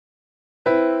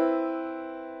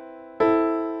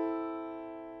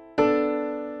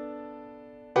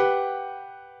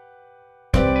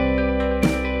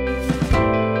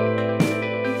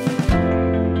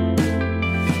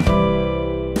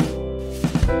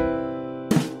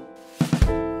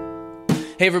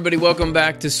Hey everybody, welcome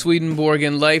back to Swedenborg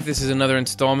in Life. This is another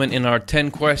installment in our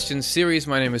 10 questions series.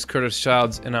 My name is Curtis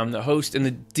Childs and I'm the host. And the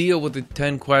deal with the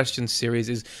 10 questions series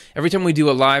is every time we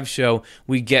do a live show,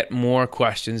 we get more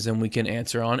questions than we can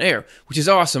answer on air, which is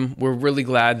awesome. We're really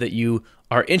glad that you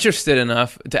are interested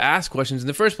enough to ask questions in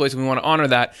the first place. And we want to honor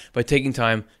that by taking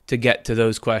time to get to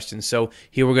those questions. So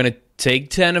here we're going to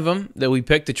take 10 of them that we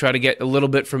picked to try to get a little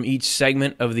bit from each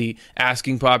segment of the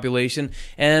asking population,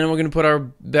 and we're going to put our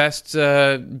best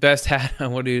hat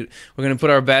on. We're going to put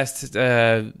our best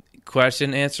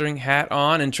question answering hat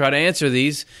on and try to answer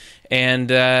these,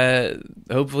 and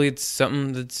hopefully it's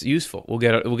something that's useful. We'll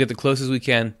get the closest we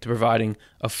can to providing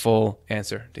a full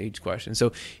answer to each question.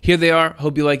 So here they are.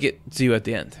 Hope you like it. See you at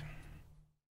the end.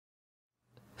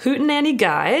 Hootenanny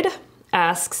Guide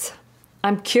asks,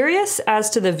 I'm curious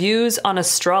as to the views on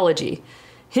astrology.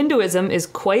 Hinduism is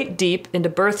quite deep into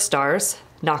birth stars,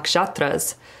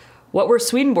 nakshatras. What were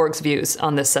Swedenborg's views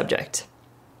on this subject?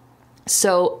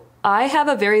 So I have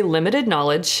a very limited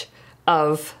knowledge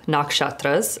of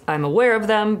nakshatras. I'm aware of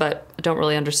them, but I don't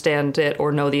really understand it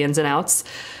or know the ins and outs.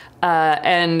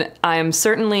 And I'm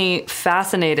certainly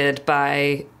fascinated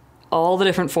by all the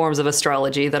different forms of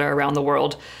astrology that are around the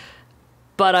world.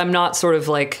 But I'm not sort of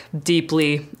like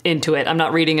deeply into it. I'm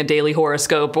not reading a daily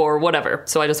horoscope or whatever.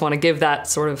 So I just want to give that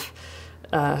sort of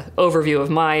overview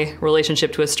of my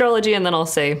relationship to astrology, and then I'll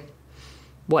say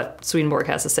what Swedenborg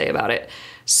has to say about it.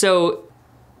 So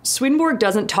Swedenborg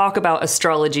doesn't talk about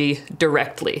astrology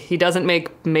directly. He doesn't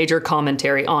make major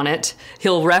commentary on it.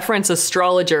 He'll reference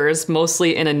astrologers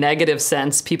mostly in a negative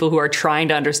sense, people who are trying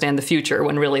to understand the future,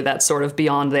 when really that's sort of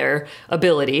beyond their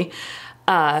ability.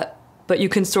 But you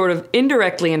can sort of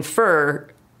indirectly infer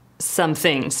some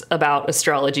things about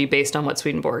astrology based on what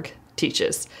Swedenborg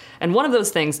teaches. And one of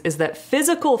those things is that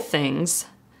physical things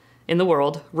in the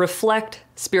world reflect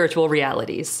spiritual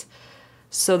realities.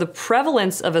 So the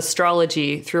prevalence of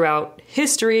astrology throughout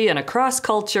history and across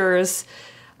cultures,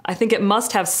 I think it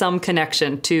must have some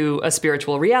connection to a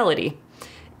spiritual reality.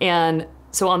 And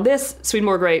so on this,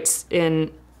 Swedenborg writes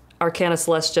in Arcana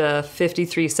Celestia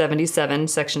 5377,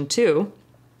 section 2,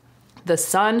 the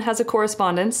sun has a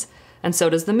correspondence, and so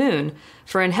does the moon.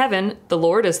 For in heaven, the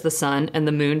Lord is the sun, and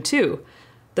the moon too.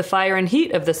 The fire and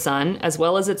heat of the sun, as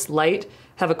well as its light,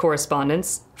 have a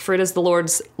correspondence, for it is the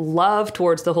Lord's love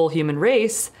towards the whole human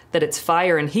race that its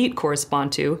fire and heat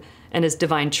correspond to, and his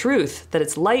divine truth that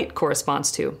its light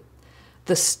corresponds to.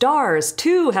 The stars,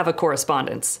 too, have a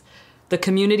correspondence, the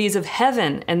communities of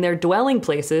heaven and their dwelling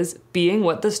places being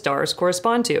what the stars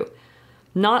correspond to.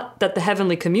 Not that the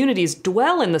heavenly communities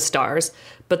dwell in the stars,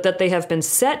 but that they have been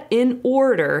set in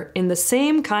order in the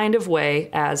same kind of way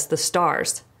as the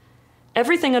stars.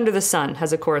 Everything under the sun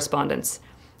has a correspondence.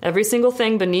 Every single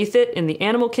thing beneath it in the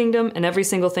animal kingdom and every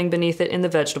single thing beneath it in the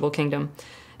vegetable kingdom.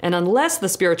 And unless the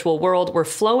spiritual world were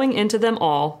flowing into them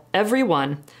all, every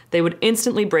one, they would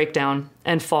instantly break down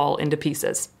and fall into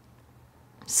pieces.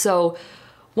 So,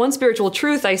 one spiritual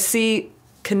truth I see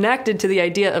connected to the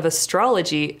idea of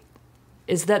astrology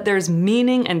is that there's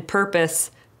meaning and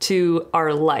purpose to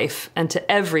our life and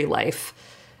to every life.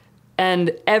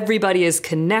 And everybody is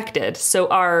connected. So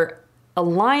our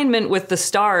alignment with the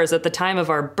stars at the time of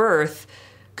our birth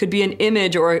could be an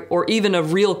image or even a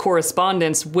real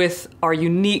correspondence with our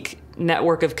unique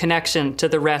network of connection to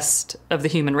the rest of the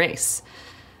human race,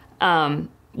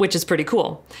 which is pretty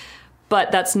cool.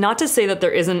 But that's not to say that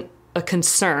there isn't a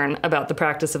concern about the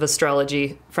practice of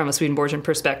astrology from a Swedenborgian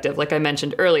perspective, like I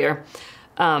mentioned earlier.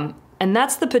 And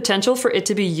that's the potential for it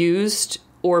to be used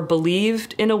or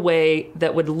believed in a way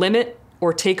that would limit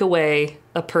or take away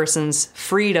a person's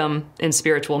freedom in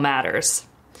spiritual matters.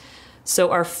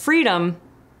 So our freedom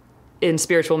in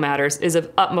spiritual matters is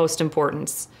of utmost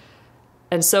importance.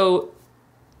 And so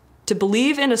to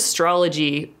believe in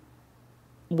astrology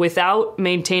without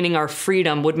maintaining our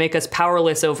freedom would make us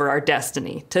powerless over our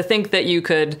destiny. To think that you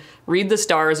could read the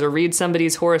stars or read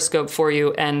somebody's horoscope for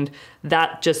you and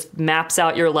that just maps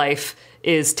out your life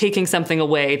is taking something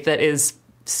away that is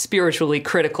spiritually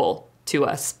critical to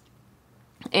us.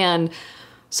 And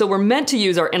so we're meant to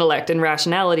use our intellect and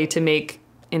rationality to make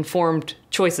informed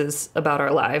choices about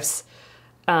our lives.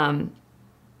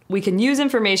 We can use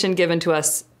information given to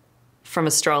us from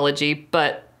astrology,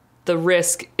 but the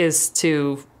risk is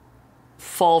to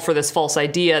fall for this false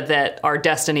idea that our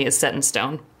destiny is set in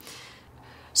stone.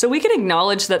 So we can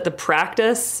acknowledge that the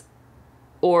practice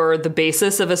or the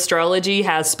basis of astrology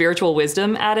has spiritual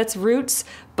wisdom at its roots,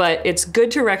 but it's good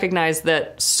to recognize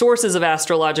that sources of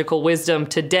astrological wisdom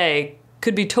today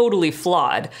could be totally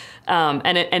flawed.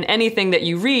 And anything that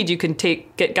you read, you can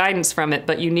get guidance from it,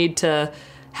 but you need to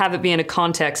have it be in a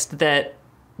context that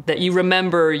that you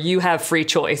remember you have free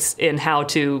choice in how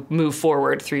to move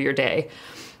forward through your day.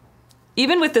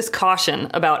 Even with this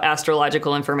caution about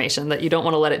astrological information, that you don't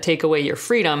want to let it take away your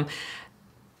freedom,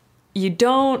 you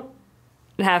don't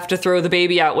have to throw the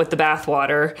baby out with the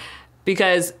bathwater,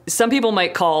 because some people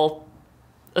might call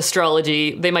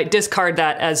astrology, they might discard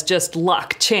that as just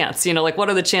luck, chance. Like, what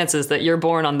are the chances that you're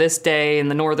born on this day in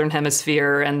the northern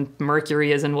hemisphere and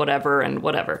Mercury is in whatever and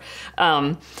whatever.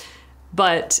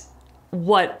 But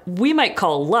what we might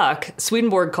call luck,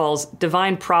 Swedenborg calls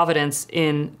divine providence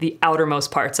in the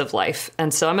outermost parts of life.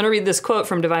 And so I'm going to read this quote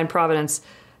from Divine Providence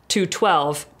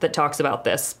 2:12 that talks about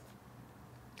this.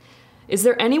 Is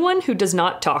there anyone who does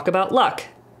not talk about luck?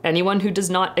 Anyone who does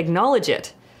not acknowledge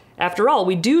it? After all,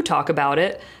 we do talk about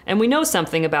it, and we know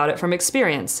something about it from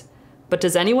experience. But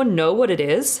does anyone know what it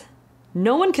is?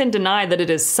 No one can deny that it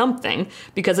is something,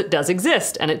 because it does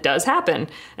exist, and it does happen,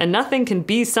 and nothing can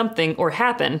be something or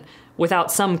happen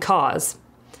without some cause.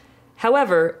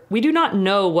 However, we do not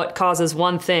know what causes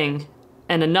one thing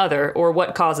and another, or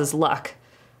what causes luck.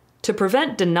 To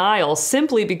prevent denial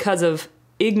simply because of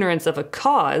ignorance of a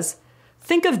cause,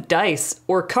 think of dice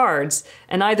or cards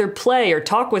and either play or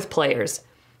talk with players.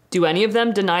 Do any of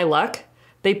them deny luck?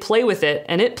 They play with it,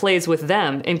 and it plays with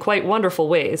them in quite wonderful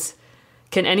ways.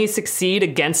 Can any succeed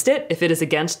against it if it is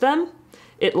against them?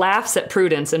 It laughs at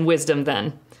prudence and wisdom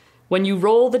then. When you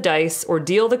roll the dice or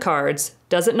deal the cards,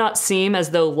 does it not seem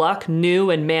as though luck knew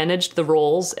and managed the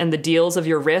rolls and the deals of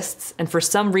your wrists, and for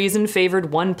some reason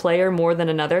favored one player more than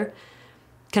another?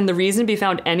 Can the reason be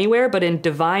found anywhere but in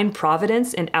divine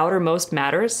providence in outermost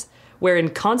matters, where in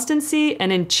constancy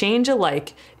and in change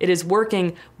alike it is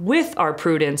working with our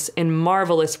prudence in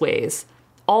marvelous ways,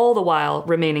 all the while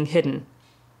remaining hidden?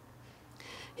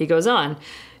 He goes on,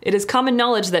 it is common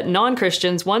knowledge that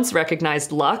non-Christians once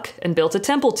recognized luck and built a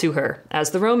temple to her,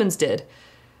 as the Romans did.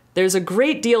 There's a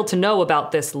great deal to know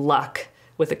about this luck,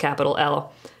 with a capital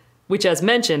L, which, as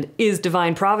mentioned, is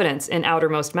divine providence in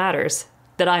outermost matters,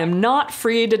 that I am not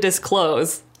free to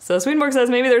disclose. So Swedenborg says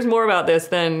maybe there's more about this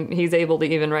than he's able to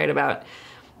even write about.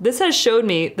 This has showed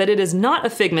me that it is not a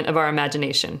figment of our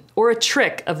imagination, or a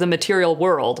trick of the material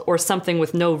world, or something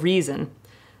with no reason.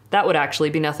 That would actually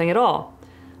be nothing at all.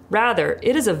 Rather,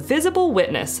 it is a visible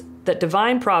witness that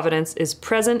divine providence is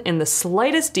present in the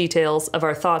slightest details of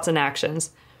our thoughts and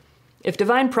actions. If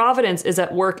divine providence is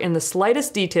at work in the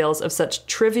slightest details of such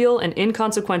trivial and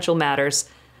inconsequential matters,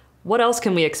 what else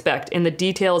can we expect in the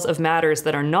details of matters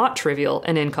that are not trivial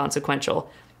and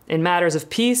inconsequential, in matters of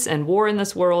peace and war in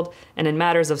this world, and in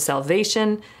matters of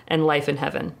salvation and life in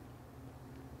heaven?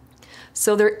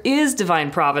 So there is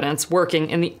divine providence working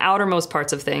in the outermost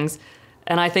parts of things,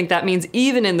 and I think that means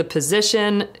even in the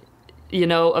position,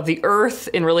 of the earth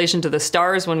in relation to the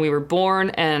stars when we were born,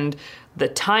 and the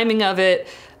timing of it.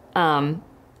 And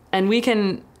we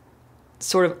can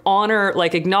sort of honor,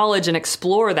 acknowledge and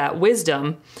explore that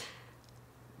wisdom.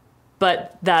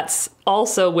 But that's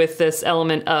also with this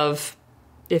element of,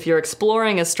 if you're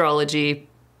exploring astrology,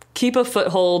 keep a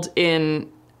foothold in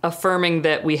affirming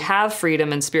that we have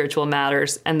freedom in spiritual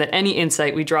matters, and that any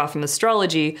insight we draw from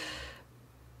astrology,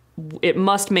 it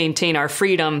must maintain our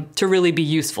freedom to really be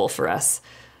useful for us.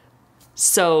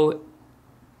 So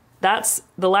that's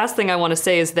the last thing I want to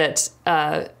say, is that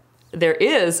there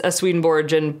is a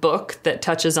Swedenborgian book that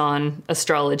touches on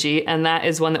astrology, and that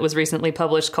is one that was recently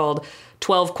published called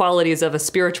 12 Qualities of a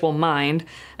Spiritual Mind,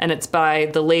 and it's by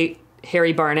the late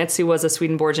Harry Barnitz, who was a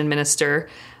Swedenborgian minister,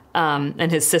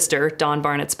 and his sister, Dawn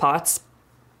Barnitz Potts.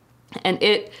 And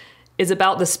it is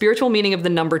about the spiritual meaning of the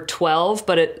number 12,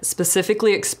 but it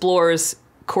specifically explores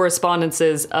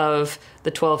correspondences of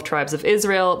the 12 tribes of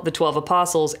Israel, the 12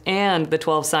 apostles, and the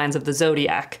 12 signs of the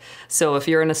zodiac. So if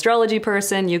you're an astrology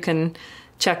person, you can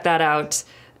check that out.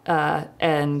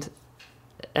 And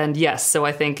yes, so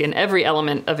I think in every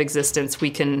element of existence, we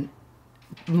can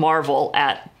marvel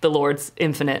at the Lord's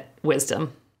infinite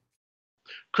wisdom.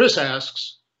 Chris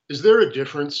asks, is there a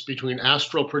difference between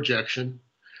astral projection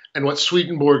and what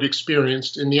Swedenborg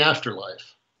experienced in the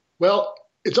afterlife? Well,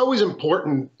 it's always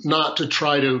important not to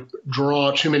try to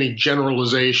draw too many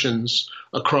generalizations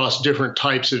across different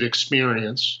types of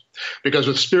experience, because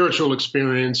with spiritual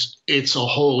experience, it's a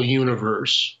whole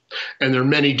universe, and there are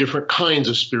many different kinds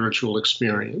of spiritual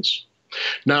experience.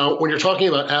 Now, when you're talking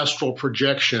about astral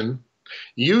projection,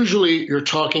 usually you're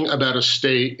talking about a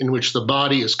state in which the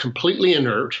body is completely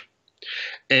inert,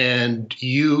 and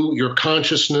your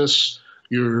consciousness,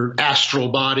 your astral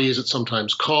body, as it's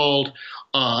sometimes called,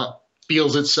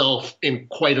 feels itself in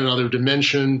quite another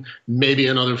dimension, maybe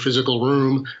another physical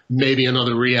room, maybe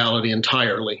another reality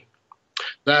entirely.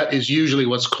 That is usually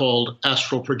what's called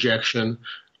astral projection,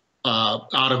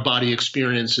 out-of-body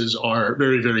experiences are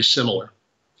very, very similar.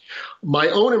 My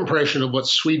own impression of what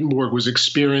Swedenborg was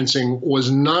experiencing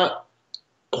was not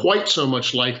quite so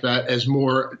much like that as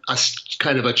more a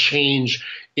kind of a change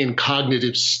in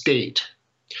cognitive state.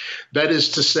 That is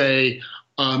to say,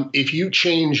 if you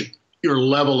change your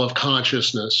level of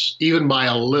consciousness, even by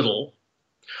a little,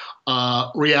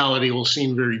 reality will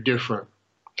seem very different.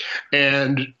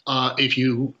 And if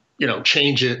you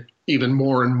change it even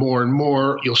more and more and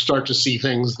more, you'll start to see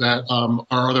things that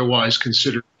are otherwise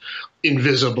considered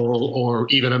invisible or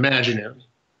even imaginary.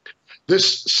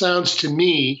 This sounds to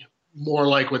me more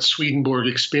like what Swedenborg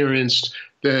experienced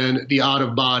than the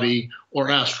out-of-body or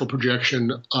astral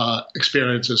projection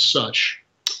experience as such,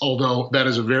 although that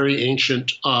is a very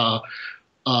ancient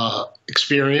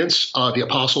experience. The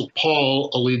Apostle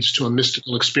Paul alludes to a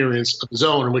mystical experience of his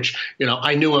own, in which,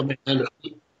 I knew a man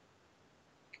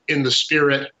in the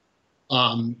spirit,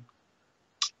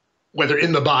 whether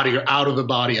in the body or out of the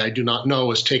body, I do not know,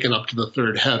 was taken up to the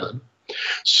third heaven.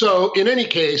 So in any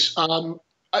case,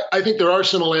 I think there are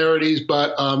similarities,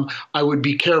 but I would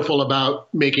be careful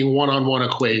about making one-on-one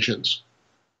equations.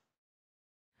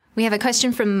 We have a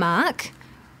question from Mark,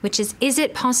 which is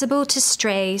it possible to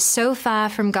stray so far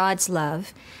from God's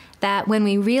love that when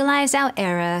we realize our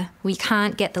error, we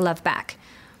can't get the love back?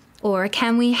 Or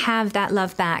can we have that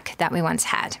love back that we once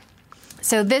had?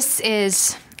 So this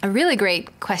is a really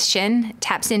great question. It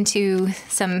taps into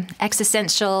some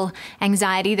existential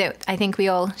anxiety that I think we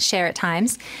all share at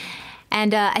times.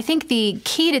 And I think the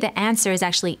key to the answer is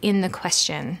actually in the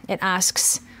question. It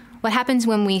asks, what happens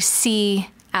when we see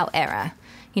our error?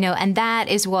 And that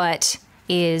is what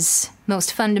is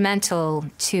most fundamental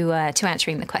to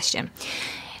answering the question.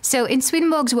 So in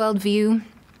Swedenborg's worldview,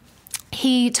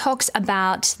 he talks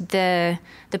about the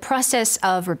process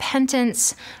of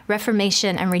repentance,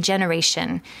 reformation, and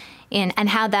regeneration, and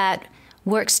how that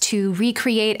works to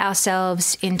recreate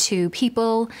ourselves into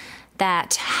people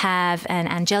that have an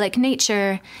angelic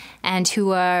nature and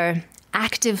who are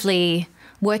actively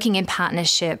working in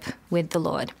partnership with the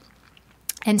Lord.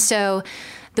 And so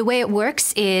the way it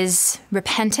works is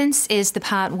repentance is the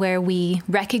part where we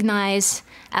recognize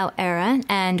our error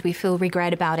and we feel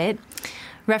regret about it.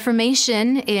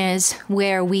 Reformation is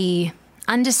where we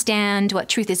understand what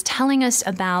truth is telling us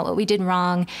about what we did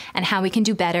wrong and how we can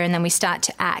do better, and then we start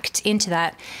to act into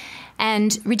that.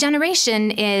 And regeneration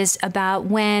is about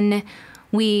when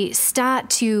we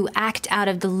start to act out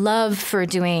of the love for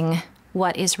doing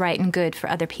what is right and good for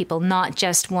other people, not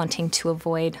just wanting to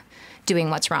avoid doing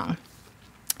what's wrong.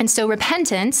 And so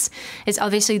repentance is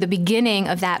obviously the beginning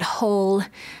of that whole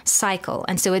cycle.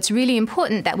 And so it's really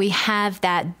important that we have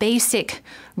that basic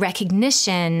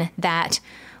recognition that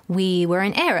we were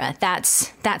in error.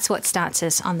 That's what starts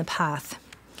us on the path.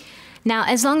 Now,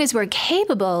 as long as we're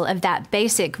capable of that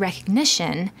basic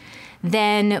recognition,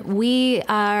 then we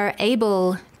are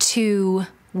able to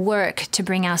work to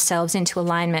bring ourselves into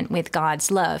alignment with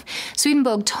God's love.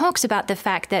 Swedenborg talks about the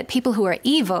fact that people who are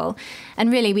evil,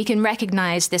 and really we can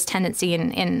recognize this tendency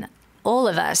in all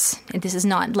of us. This is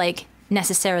not like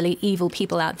necessarily evil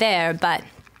people out there, but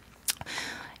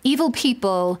evil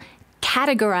people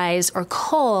categorize or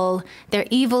call their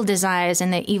evil desires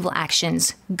and their evil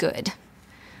actions good.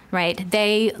 Right?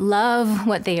 They love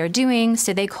what they are doing,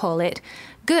 so they call it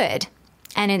good.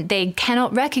 And they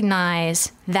cannot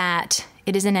recognize that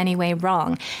it is in any way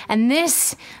wrong. And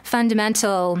this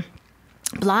fundamental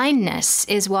blindness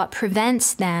is what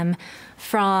prevents them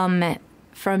from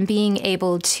being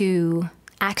able to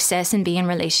access and be in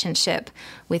relationship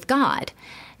with God.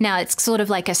 Now, it's sort of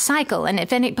like a cycle. And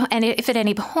if at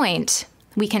any point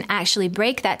we can actually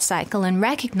break that cycle and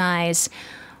recognize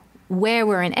where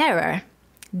we're in error,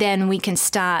 then we can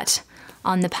start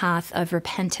on the path of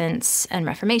repentance and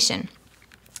reformation.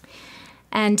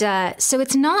 And so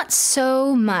it's not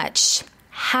so much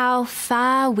how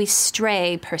far we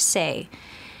stray per se.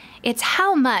 It's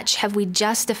how much have we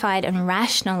justified and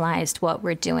rationalized what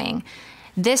we're doing.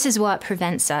 This is what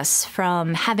prevents us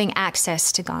from having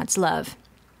access to God's love.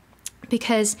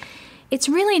 Because it's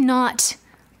really not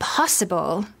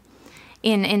possible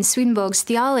in Swedenborg's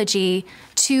theology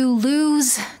to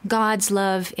lose God's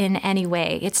love in any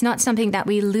way. It's not something that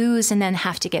we lose and then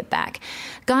have to get back.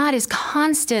 God is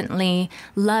constantly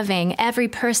loving every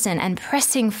person and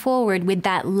pressing forward with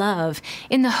that love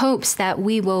in the hopes that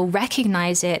we will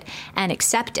recognize it and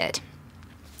accept it.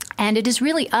 And it is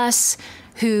really us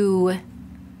who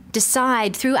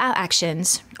decide through our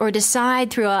actions or decide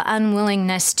through our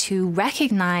unwillingness to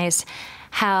recognize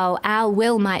how our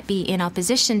will might be in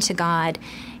opposition to God.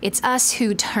 It's us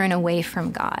who turn away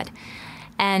from God.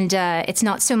 And it's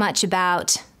not so much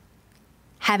about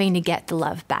having to get the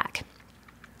love back.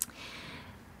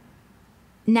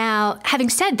 Now, having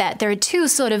said that, there are two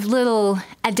sort of little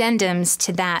addendums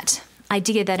to that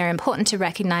idea that are important to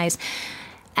recognize.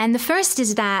 And the first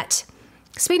is that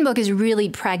Swedenborg is really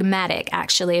pragmatic,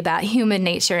 actually, about human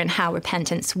nature and how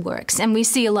repentance works. And we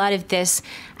see a lot of this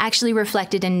actually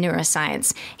reflected in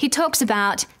neuroscience. He talks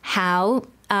about how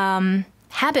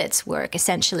habits work,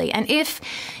 essentially. And if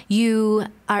you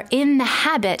are in the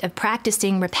habit of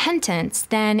practicing repentance,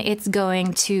 then it's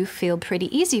going to feel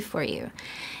pretty easy for you.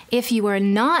 If you are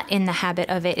not in the habit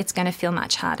of it, it's going to feel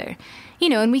much harder. You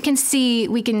know, and we can see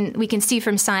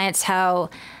from science how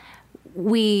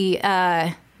we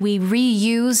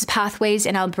reuse pathways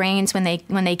in our brains when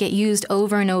they get used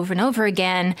over and over and over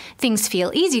again. Things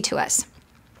feel easy to us.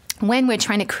 When we're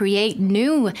trying to create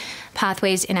new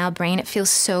pathways in our brain, it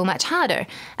feels so much harder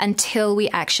until we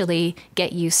actually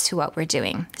get used to what we're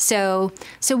doing. So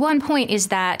one point is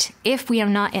that if we are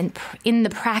not in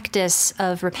the practice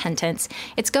of repentance,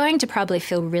 it's going to probably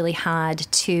feel really hard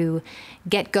to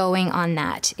get going on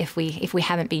that if we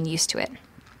haven't been used to it.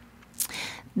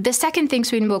 The second thing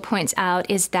Swedenborg points out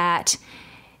is that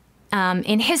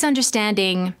in his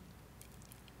understanding,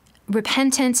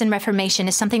 repentance and reformation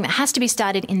is something that has to be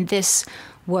started in this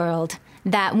world,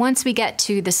 that once we get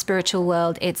to the spiritual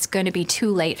world, it's going to be too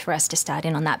late for us to start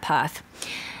in on that path.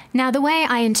 Now, the way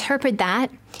I interpret that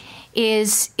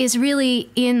is really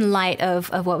in light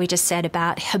of what we just said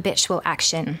about habitual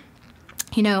action.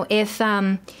 You know, if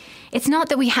it's not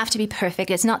that we have to be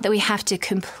perfect, it's not that we have to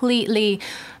completely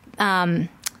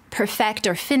perfect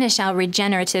or finish our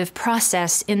regenerative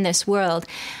process in this world.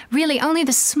 Really, only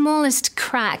the smallest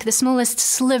crack, the smallest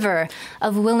sliver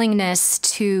of willingness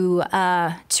to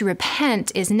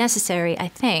repent is necessary, I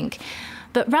think.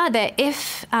 But rather,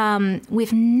 if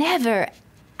we've never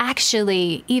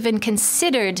actually even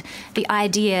considered the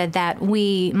idea that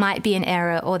we might be in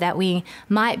error or that we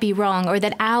might be wrong or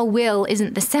that our will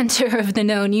isn't the center of the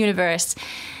known universe,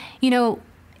 you know,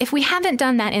 if we haven't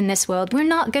done that in this world, we're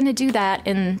not going to do that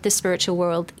in the spiritual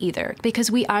world either,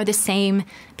 because we are the same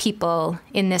people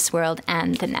in this world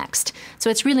and the next.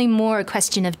 So it's really more a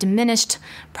question of diminished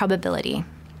probability.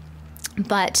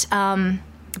 But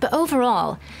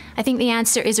overall, I think the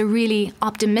answer is a really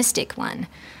optimistic one.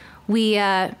 We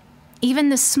even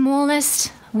the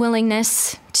smallest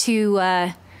willingness to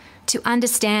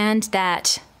understand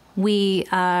that we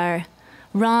are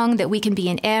wrong, that we can be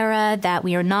in error, that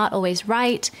we are not always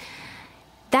right.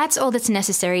 That's all that's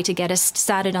necessary to get us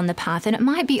started on the path. And it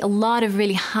might be a lot of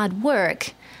really hard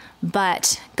work,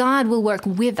 but God will work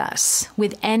with us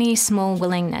with any small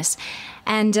willingness.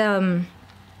 And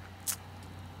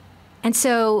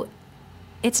so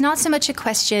it's not so much a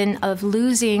question of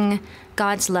losing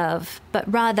God's love, but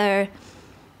rather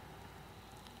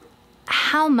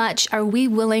how much are we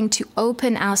willing to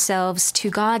open ourselves to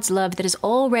God's love that is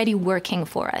already working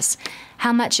for us?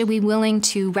 How much are we willing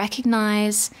to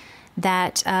recognize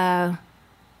that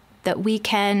that we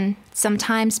can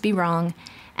sometimes be wrong?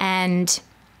 And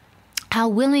how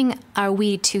willing are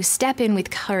we to step in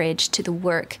with courage to the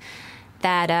work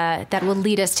that will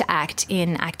lead us to act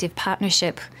in active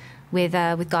partnership with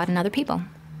God and other people?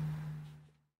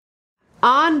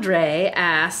 Andre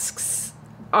asks,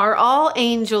 are all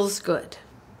angels good?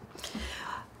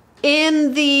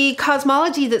 In the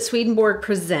cosmology that Swedenborg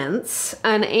presents,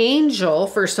 an angel,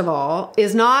 first of all,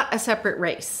 is not a separate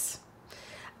race.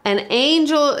 An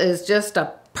angel is just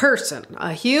a person,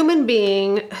 a human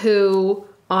being who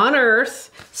on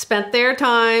earth spent their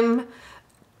time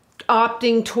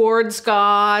opting towards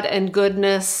God and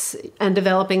goodness and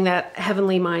developing that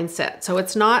heavenly mindset. So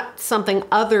it's not something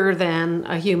other than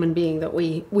a human being that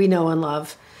we know and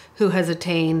love who has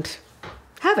attained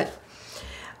heaven.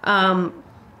 So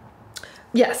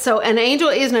an angel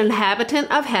is an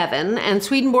inhabitant of heaven, and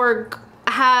Swedenborg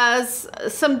has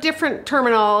some different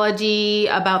terminology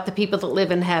about the people that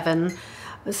live in heaven.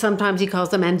 Sometimes he calls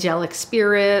them angelic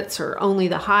spirits, or only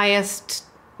the highest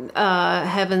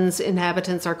heaven's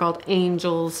inhabitants are called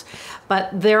angels, but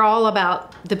they're all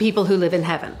about the people who live in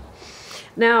heaven.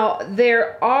 Now,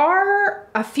 there are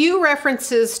a few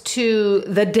references to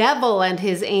the devil and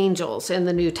his angels in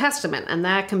the New Testament, and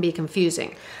that can be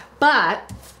confusing.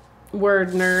 But, word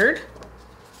nerd,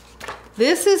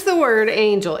 this is the word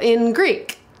angel in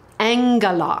Greek,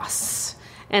 angelos,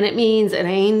 and it means an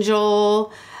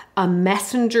angel, a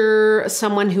messenger,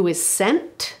 someone who is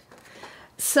sent.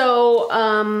 So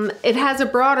it has a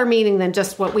broader meaning than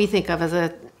just what we think of as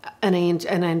an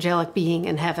angelic being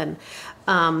in heaven.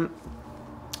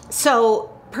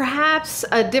 So Perhaps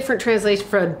a different translation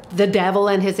for the devil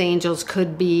and his angels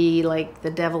could be like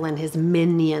the devil and his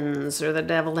minions or the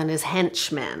devil and his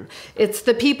henchmen. It's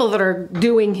the people that are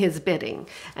doing his bidding.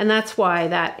 And that's why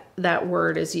that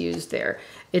word is used there.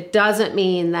 It doesn't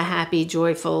mean the happy,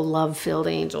 joyful, love-filled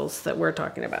angels that we're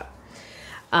talking about.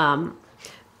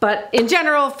 But in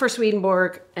general, for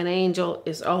Swedenborg, an angel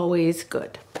is always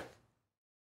good.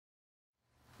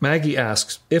 Maggie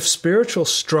asks, if spiritual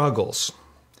struggles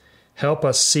help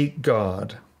us seek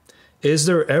God, is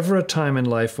there ever a time in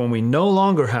life when we no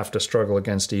longer have to struggle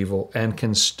against evil and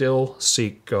can still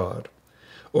seek God?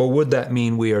 Or would that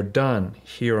mean we are done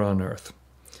here on earth?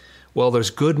 Well, there's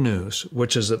good news,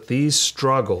 which is that these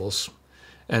struggles,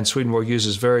 and Swedenborg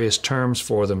uses various terms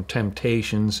for them,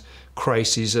 temptations,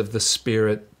 crises of the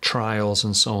spirit, trials,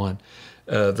 and so on,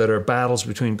 that are battles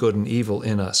between good and evil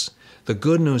in us. The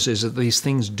good news is that these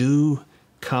things do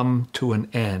come to an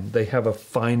end. They have a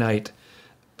finite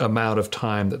amount of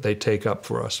time that they take up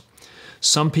for us.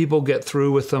 Some people get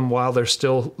through with them while they're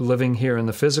still living here in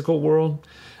the physical world.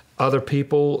 Other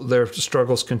people, their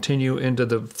struggles continue into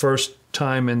the first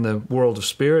time in the world of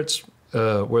spirits,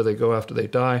 where they go after they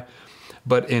die.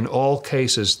 But in all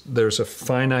cases, there's a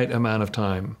finite amount of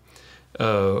time,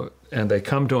 and they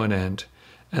come to an end.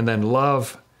 And then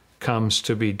love comes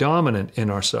to be dominant in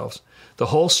ourselves. The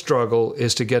whole struggle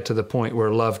is to get to the point where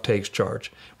love takes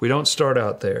charge. We don't start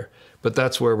out there, but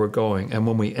that's where we're going. And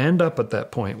when we end up at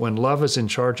that point, when love is in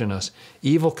charge in us,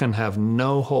 evil can have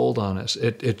no hold on us.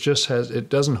 It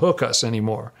doesn't hook us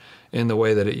anymore in the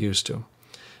way that it used to.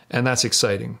 And that's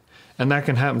exciting. And that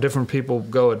can happen. Different people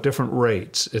go at different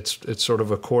rates. It's sort of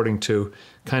according to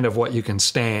kind of what you can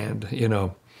stand,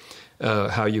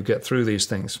 how you get through these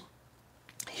things.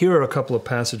 Here are a couple of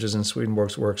passages in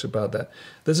Swedenborg's works about that.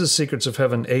 This is Secrets of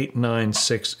Heaven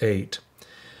 8:9-6-8.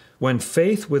 When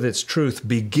faith with its truth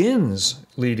begins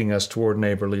leading us toward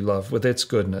neighborly love with its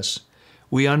goodness,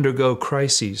 we undergo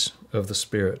crises of the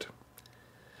spirit.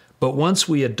 But once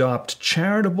we adopt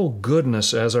charitable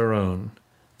goodness as our own,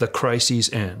 the crises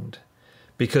end,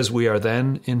 because we are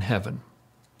then in heaven.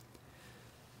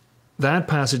 That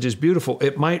passage is beautiful.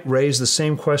 It might raise the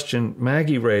same question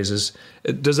Maggie raises.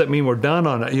 Does that mean we're done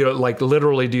on it? Like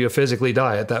literally, do you physically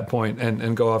die at that point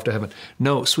and go off to heaven?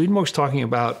 No, Swedenborg's talking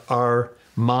about our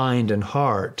mind and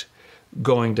heart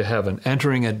going to heaven,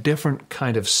 entering a different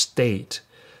kind of state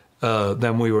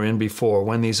than we were in before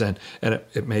when these end. And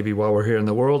it may be while we're here in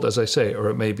the world, as I say, or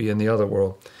it may be in the other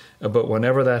world. But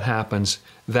whenever that happens,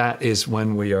 that is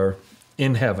when we are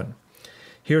in heaven.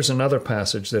 Here's another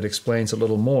passage that explains a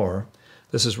little more.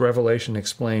 This is Revelation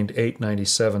Explained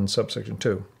 8:97, subsection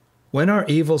 2. When our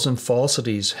evils and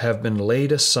falsities have been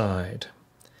laid aside,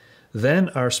 then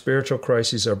our spiritual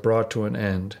crises are brought to an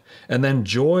end, and then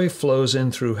joy flows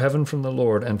in through heaven from the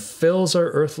Lord and fills our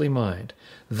earthly mind.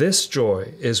 This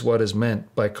joy is what is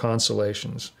meant by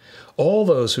consolations. All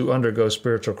those who undergo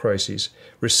spiritual crises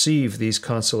receive these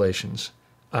consolations.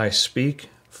 I speak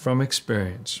from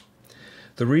experience.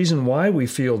 The reason why we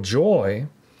feel joy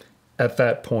at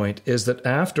that point is that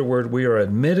afterward we are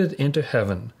admitted into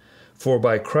heaven, for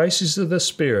by crises of the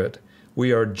Spirit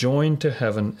we are joined to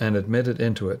heaven and admitted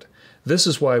into it. This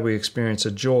is why we experience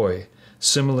a joy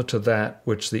similar to that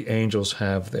which the angels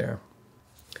have there.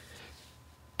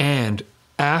 And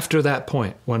after that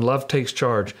point, when love takes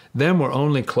charge, then we're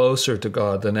only closer to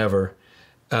God than ever.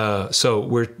 So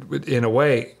we're, in a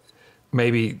way,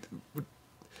 maybe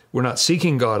we're not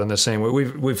seeking God in the same way.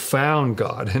 We've found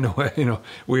God in a way.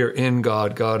 We are in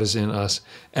God. God is in us,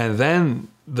 and then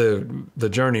the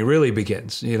journey really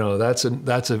begins. That's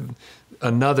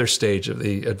another stage of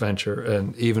the adventure,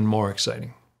 and even more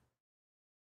exciting.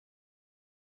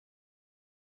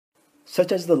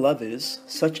 Such as the love is,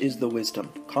 such is the wisdom.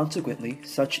 Consequently,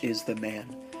 such is the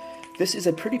man. This is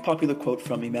a pretty popular quote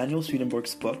from Emanuel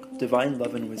Swedenborg's book, Divine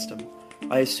Love and Wisdom.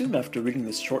 I assume after reading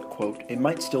this short quote, it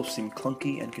might still seem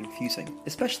clunky and confusing,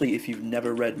 especially if you've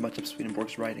never read much of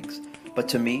Swedenborg's writings. But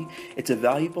to me, it's a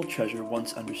valuable treasure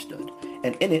once understood,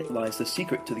 and in it lies the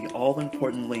secret to the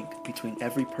all-important link between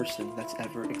every person that's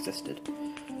ever existed.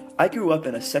 I grew up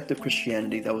in a sect of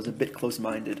Christianity that was a bit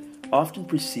close-minded, often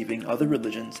perceiving other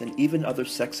religions and even other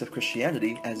sects of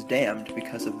Christianity as damned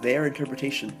because of their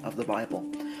interpretation of the Bible.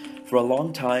 For a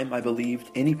long time, I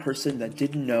believed any person that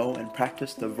didn't know and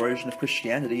practice the version of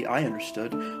Christianity I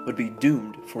understood would be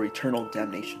doomed for eternal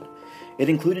damnation. It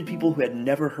included people who had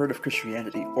never heard of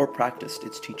Christianity or practiced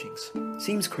its teachings.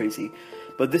 Seems crazy,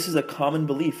 but this is a common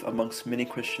belief amongst many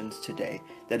Christians today,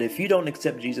 that if you don't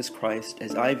accept Jesus Christ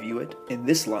as I view it in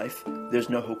this life, there's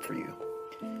no hope for you.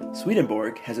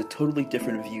 Swedenborg has a totally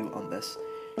different view on this.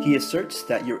 He asserts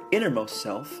that your innermost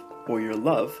self, or your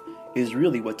love, is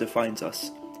really what defines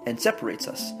us and separates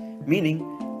us, meaning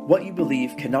what you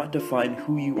believe cannot define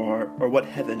who you are or what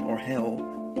heaven or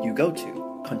hell you go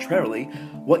to. Contrarily,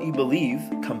 what you believe,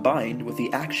 combined with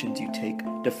the actions you take,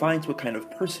 defines what kind of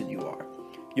person you are.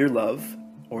 Your love,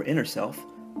 or inner self,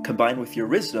 combined with your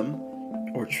wisdom,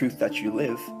 or truth that you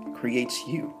live, creates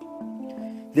you.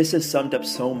 This has summed up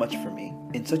so much for me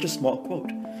in such a small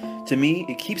quote. To me,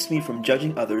 it keeps me from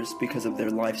judging others because of their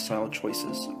lifestyle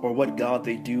choices or what God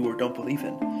they do or don't believe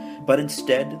in, but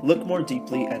instead look more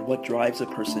deeply at what drives a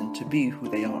person to be who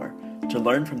they are, to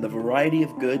learn from the variety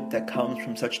of good that comes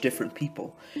from such different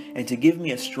people, and to give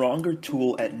me a stronger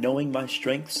tool at knowing my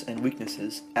strengths and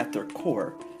weaknesses at their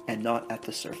core and not at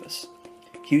the surface.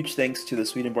 Huge thanks to the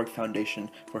Swedenborg Foundation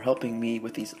for helping me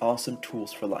with these awesome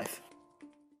tools for life.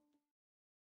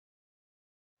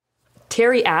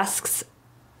 Terry asks,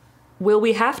 will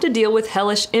we have to deal with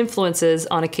hellish influences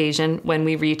on occasion when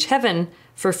we reach heaven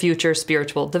for future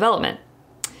spiritual development?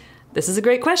 This is a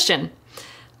great question.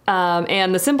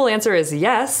 And the simple answer is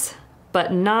yes,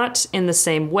 but not in the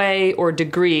same way or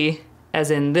degree as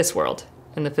in this world,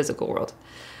 in the physical world.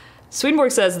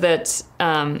 Swedenborg says that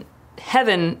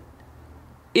heaven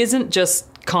isn't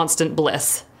just constant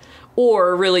bliss.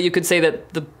 Or really, you could say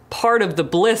that the part of the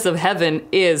bliss of heaven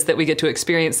is that we get to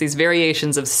experience these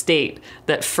variations of state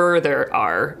that further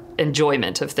our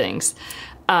enjoyment of things.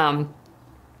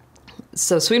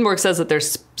 So Swedenborg says that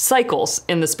there's cycles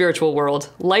in the spiritual world,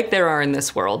 like there are in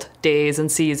this world, days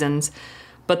and seasons,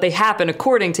 but they happen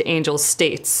according to angels'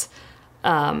 states,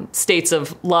 states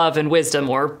of love and wisdom,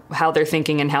 or how they're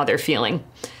thinking and how they're feeling,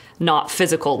 not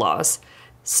physical laws.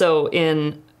 So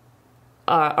in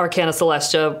Arcana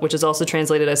Celestia, which is also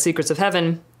translated as Secrets of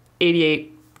Heaven,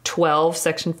 8812,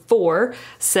 section 4,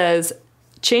 says,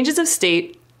 changes of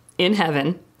state in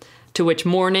heaven, to which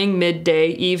morning, midday,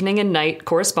 evening, and night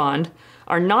correspond,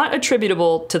 are not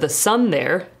attributable to the sun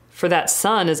there, for that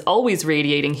sun is always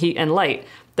radiating heat and light,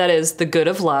 that is, the good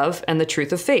of love and the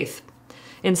truth of faith.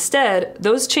 Instead,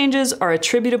 those changes are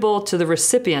attributable to the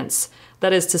recipients,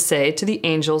 that is to say, to the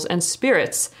angels and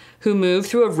spirits, who move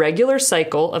through a regular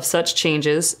cycle of such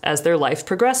changes as their life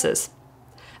progresses.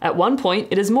 At one point,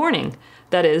 it is morning,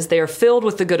 that is, they are filled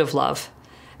with the good of love.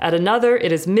 At another,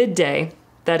 it is midday,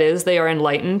 that is, they are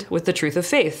enlightened with the truth of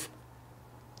faith.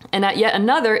 And at yet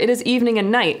another, it is evening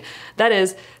and night, that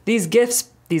is, these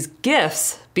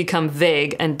gifts become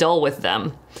vague and dull with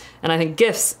them. And I think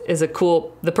gifts is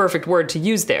the perfect word to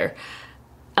use there.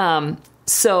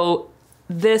 So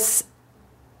this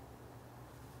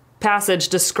passage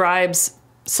describes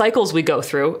cycles we go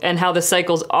through and how the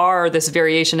cycles are this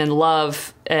variation in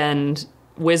love and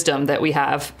wisdom that we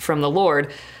have from the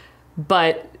Lord.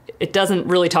 But it doesn't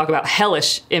really talk about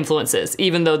hellish influences,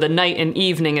 even though the night and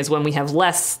evening is when we have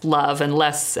less love and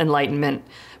less enlightenment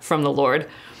from the Lord.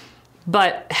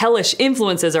 But hellish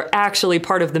influences are actually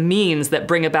part of the means that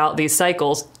bring about these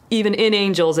cycles, even in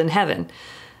angels in heaven.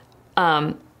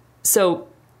 So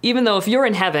even though if you're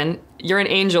in heaven, you're an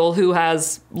angel who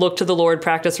has looked to the Lord,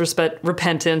 practiced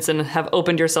repentance, and have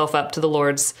opened yourself up to the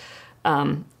Lord's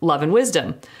love and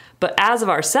wisdom. But as of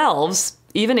ourselves,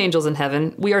 even angels in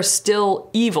heaven, we are still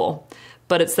evil.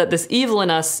 But it's that this evil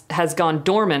in us has gone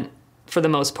dormant for the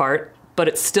most part, but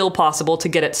it's still possible to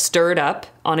get it stirred up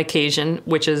on occasion,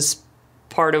 which is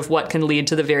part of what can lead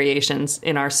to the variations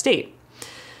in our state.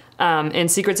 In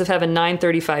Secrets of Heaven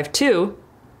 935-2,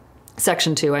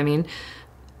 section 2,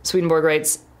 Swedenborg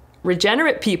writes,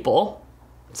 regenerate people,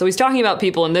 so he's talking about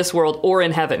people in this world or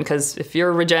in heaven, because if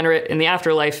you're regenerate in the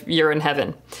afterlife, you're in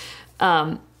heaven.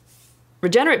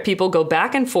 Regenerate people go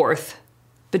back and forth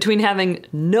between having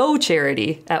no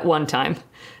charity at one time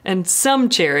and some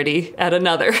charity at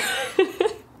another.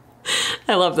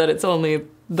 I love that it's only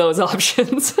those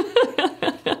options.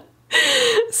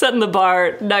 Setting the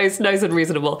bar nice and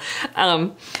reasonable.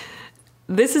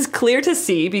 This is clear to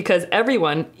see because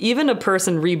everyone, even a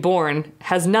person reborn,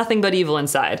 has nothing but evil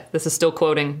inside. This is still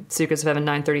quoting Secrets of Heaven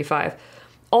 935.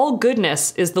 All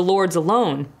goodness is the Lord's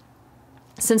alone.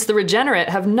 Since the regenerate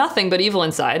have nothing but evil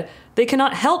inside, they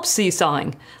cannot help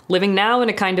seesawing, living now in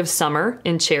a kind of summer,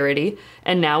 in charity,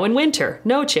 and now in winter,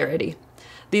 no charity.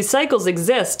 These cycles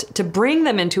exist to bring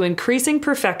them into increasing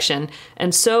perfection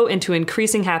and so into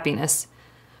increasing happiness.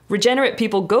 Regenerate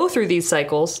people go through these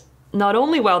cycles not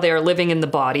only while they are living in the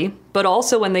body, but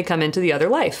also when they come into the other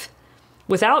life.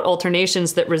 Without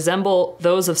alternations that resemble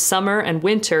those of summer and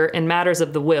winter in matters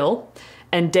of the will,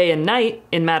 and day and night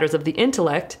in matters of the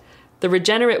intellect, the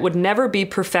regenerate would never be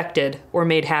perfected or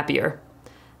made happier.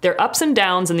 Their ups and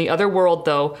downs in the other world,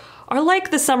 though, are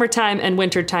like the summertime and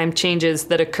wintertime changes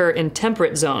that occur in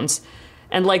temperate zones,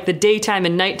 and like the daytime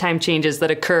and nighttime changes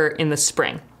that occur in the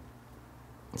spring.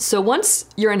 So once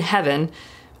you're in heaven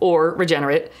or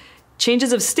regenerate,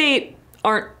 changes of state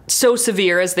aren't so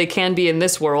severe as they can be in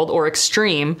this world or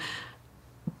extreme,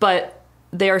 but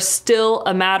they are still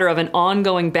a matter of an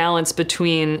ongoing balance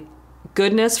between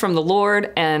goodness from the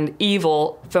Lord and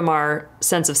evil from our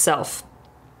sense of self.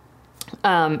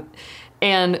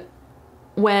 And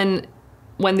when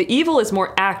the evil is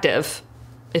more active,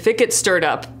 if it gets stirred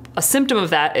up, a symptom of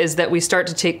that is that we start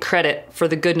to take credit for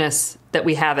the goodness that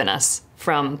we have in us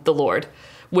from the Lord,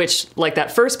 which, like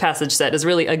that first passage said, is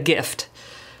really a gift.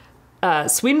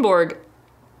 Swedenborg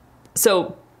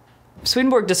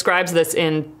describes this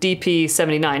in DP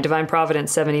 79, Divine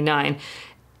Providence 79.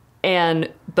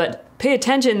 But pay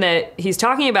attention that he's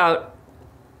talking about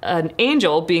an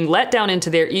angel being let down into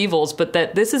their evils, but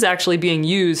that this is actually being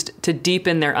used to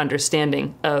deepen their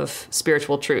understanding of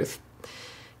spiritual truth.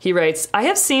 He writes, "I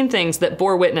have seen things that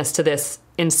bore witness to this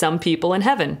in some people in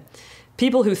heaven.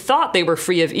 People who thought they were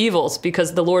free of evils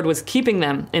because the Lord was keeping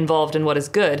them involved in what is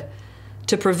good.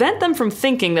 To prevent them from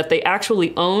thinking that they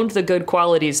actually owned the good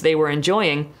qualities they were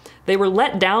enjoying, they were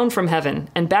let down from heaven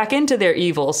and back into their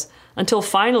evils until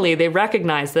finally they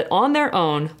recognized that on their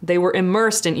own they were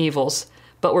immersed in evils,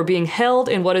 but were being held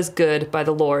in what is good by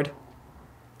the Lord.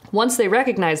 Once they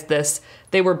recognized this,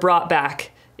 they were brought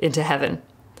back into heaven."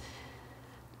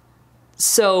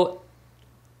 So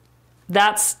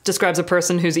that describes a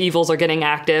person whose evils are getting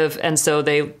active, and so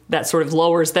that sort of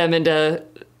lowers them into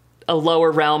a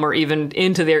lower realm or even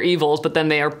into their evils, but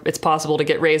then it's possible to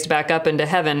get raised back up into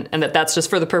heaven, and that's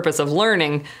just for the purpose of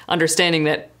learning, understanding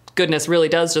that goodness really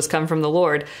does just come from the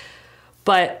Lord.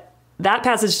 But that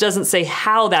passage doesn't say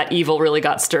how that evil really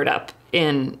got stirred up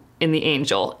in the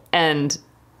angel, and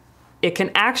it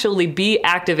can actually be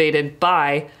activated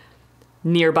by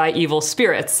nearby evil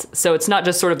spirits. So it's not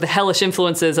just sort of the hellish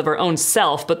influences of our own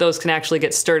self, but those can actually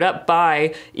get stirred up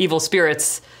by evil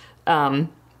spirits,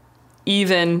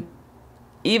 even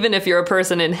if you're a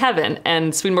person in heaven.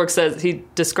 And Swedenborg says, he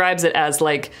describes it as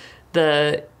like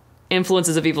the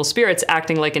influences of evil spirits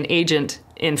acting like an agent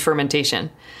in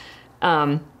fermentation.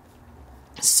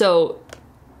 So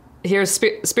here's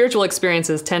Spiritual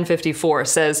Experiences 1054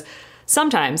 says,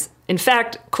 "Sometimes, in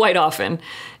fact, quite often,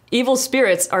 evil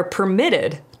spirits are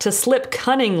permitted to slip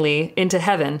cunningly into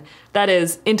heaven, that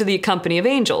is, into the company of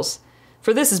angels.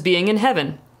 For this is being in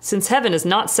heaven, since heaven is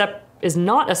not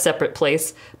a separate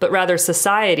place, but rather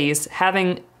societies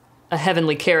having a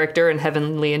heavenly character and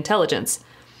heavenly intelligence.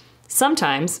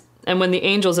 Sometimes, and when the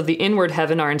angels of the inward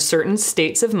heaven are in certain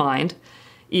states of mind,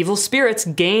 evil spirits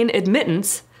gain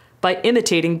admittance by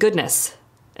imitating goodness,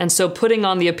 and so putting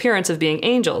on the appearance of being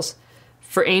angels,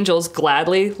 for angels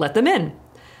gladly let them in.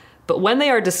 But when they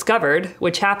are discovered,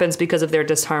 which happens because of their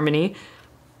disharmony,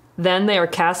 then they are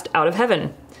cast out of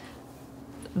heaven.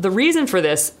 The reason for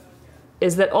this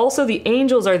is that also the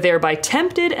angels are thereby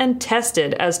tempted and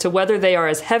tested as to whether they are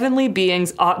as heavenly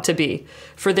beings ought to be,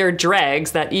 for their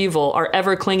dregs, that evil, are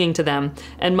ever clinging to them,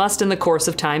 and must in the course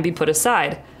of time be put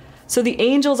aside. So the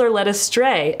angels are led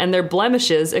astray, and their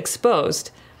blemishes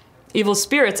exposed. Evil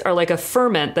spirits are like a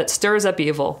ferment that stirs up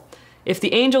evil. If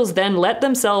the angels then let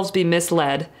themselves be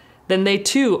misled, then they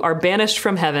too are banished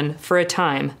from heaven for a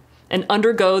time, and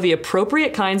undergo the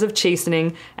appropriate kinds of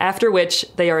chastening, after which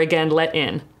they are again let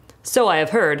in. So I have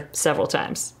heard several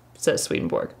times," says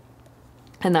Swedenborg.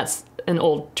 And that's an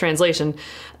old translation.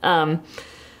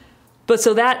 But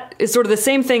so that is sort of the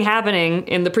same thing happening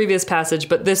in the previous passage,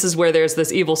 but this is where there's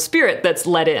this evil spirit that's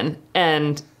let in,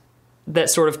 and that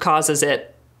sort of causes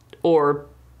it, or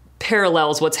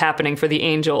parallels what's happening for the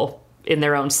angel in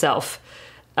their own self.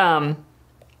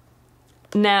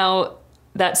 Now,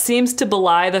 that seems to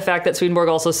belie the fact that Swedenborg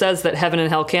also says that heaven and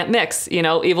hell can't mix. You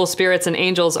know, evil spirits and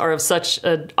angels are of such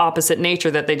an opposite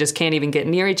nature that they just can't even get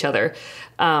near each other.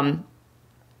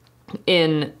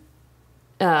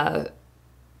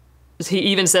 He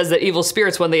even says that evil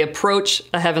spirits, when they approach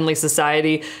a heavenly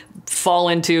society, fall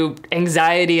into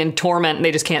anxiety and torment, and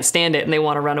they just can't stand it, and they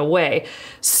want to run away.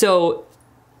 So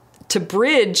to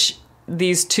bridge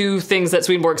these two things that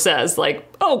Swedenborg says, like,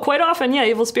 oh, quite often, yeah,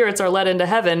 evil spirits are led into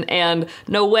heaven, and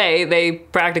no way, they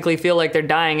practically feel like they're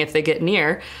dying if they get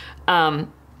near,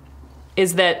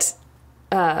 is that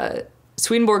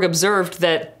Swedenborg observed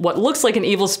that what looks like an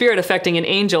evil spirit affecting an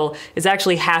angel is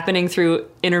actually happening through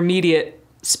intermediate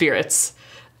spirits.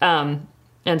 And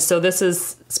so this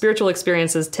is Spiritual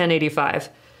Experiences 1085.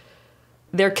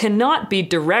 "There cannot be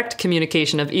direct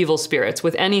communication of evil spirits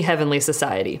with any heavenly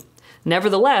society.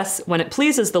 Nevertheless, when it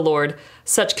pleases the Lord,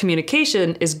 such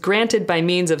communication is granted by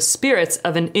means of spirits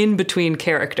of an in-between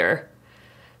character."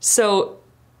 So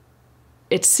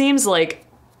it seems like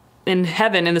in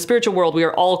heaven, in the spiritual world, we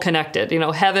are all connected.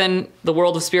 Heaven, the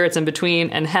world of spirits in between,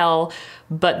 and hell,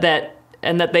 but that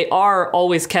they are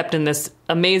always kept in this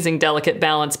amazing, delicate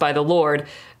balance by the Lord.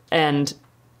 And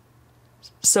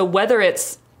so whether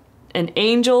it's an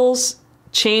angel's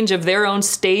change of their own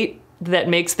state that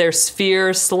makes their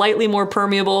sphere slightly more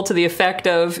permeable to the effect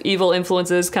of evil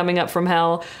influences coming up from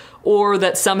hell, or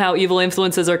that somehow evil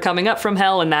influences are coming up from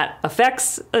hell and that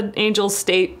affects an angel's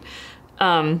state,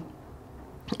 in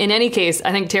any case,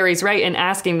 I think Terry's right in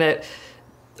asking that,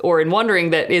 or in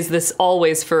wondering that, is this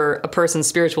always for a person's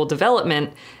spiritual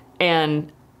development?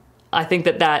 And I think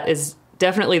that is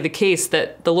definitely the case,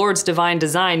 that the Lord's divine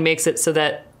design makes it so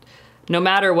that no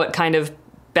matter what kind of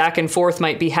back and forth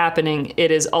might be happening,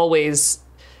 it is always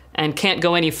and can't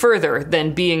go any further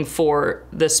than being for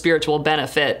the spiritual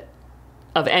benefit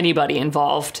of anybody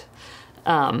involved.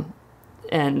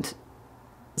 And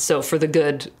so for the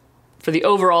good, for the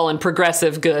overall and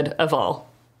progressive good of all.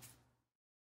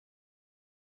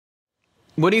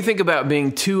 What do you think about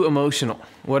being too emotional?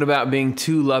 What about being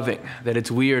too loving, that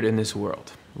it's weird in this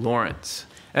world? Lawrence.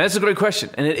 And that's a great question.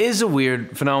 And it is a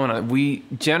weird phenomenon. We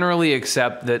generally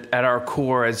accept that at our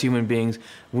core as human beings,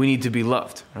 we need to be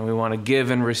loved. And we want to give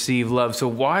and receive love. So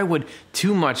why would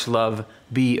too much love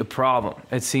be a problem?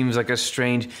 It seems like a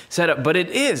strange setup, but it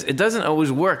is. It doesn't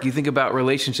always work. You think about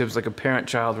relationships like a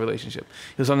parent-child relationship.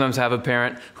 You'll sometimes have a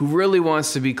parent who really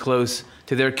wants to be close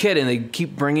to their kid, and they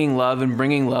keep bringing love,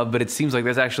 but it seems like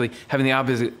that's actually having the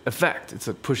opposite effect. It's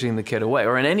like pushing the kid away.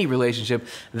 Or in any relationship,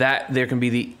 that there can be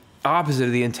the opposite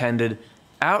of the intended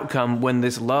outcome when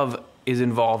this love is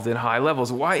involved in high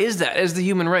levels. Why is that? As the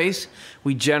human race,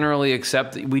 we generally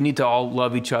accept that we need to all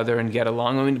love each other and get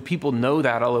along. I mean, people know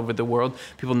that all over the world.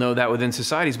 People know that within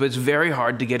societies, but it's very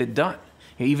hard to get it done.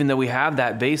 Even though we have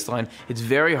that baseline, it's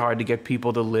very hard to get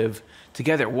people to live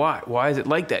together. Why? Why is it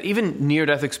like that? Even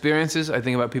near-death experiences, I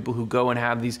think about people who go and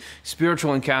have these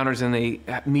spiritual encounters and they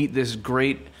meet this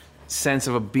great sense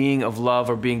of a being of love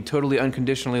or being totally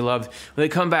unconditionally loved. When they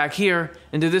come back here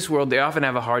into this world, they often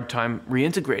have a hard time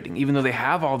reintegrating. Even though they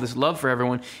have all this love for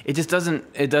everyone, it just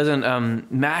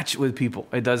doesn't match with people.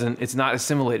 It's not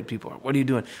assimilated people. What are you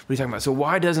doing? What are you talking about? So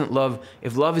why doesn't love,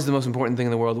 if love is the most important thing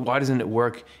in the world, why doesn't it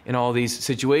work in all these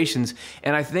situations?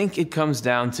 And I think it comes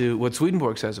down to what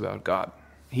Swedenborg says about God.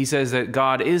 He says that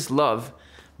God is love,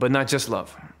 but not just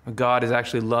love. God is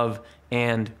actually love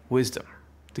and wisdom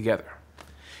together.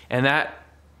 And that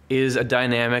is a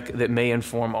dynamic that may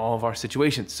inform all of our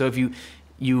situations. So if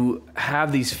you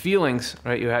have these feelings,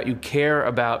 right? You care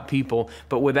about people,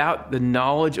 but without the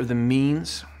knowledge of the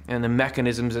means and the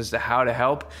mechanisms as to how to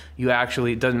help,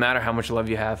 it doesn't matter how much love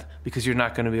you have, because you're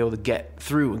not going to be able to get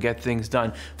through and get things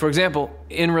done. For example,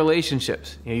 in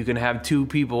relationships, you can have two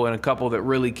people in a couple that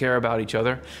really care about each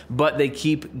other, but they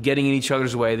keep getting in each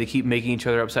other's way, they keep making each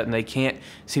other upset, and they can't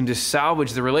seem to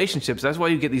salvage the relationships. That's why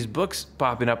you get these books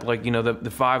popping up, like,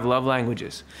 the 5 love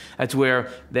languages. That's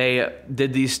where they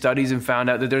did these studies and found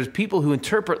out that there's people who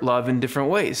interpret love in different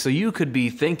ways. So you could be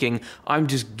thinking, I'm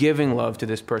just giving love to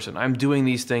this person. I'm doing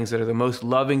these things that are the most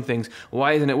loving things.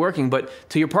 Why isn't it working? But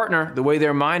to your partner, the way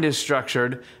their mind is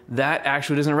structured, that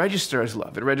actually doesn't register as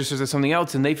love. It registers as something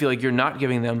else, and they feel like you're not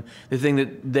giving them the thing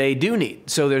that they do need.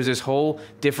 So there's this whole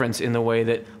difference in the way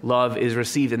that love is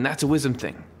received, and that's a wisdom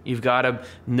thing. You've got to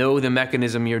know the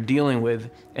mechanism you're dealing with,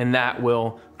 and that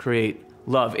will create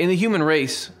love. In the human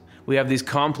race, we have these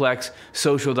complex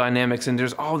social dynamics, and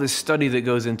there's all this study that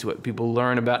goes into it. People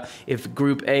learn about, if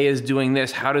group A is doing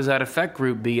this, how does that affect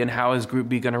group B, and how is group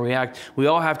B going to react? We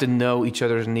all have to know each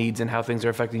other's needs and how things are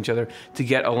affecting each other to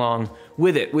get along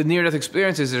with it. With near-death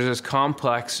experiences, there's this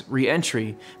complex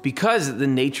re-entry because the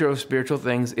nature of spiritual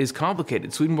things is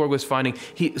complicated. Swedenborg was finding,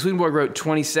 Swedenborg wrote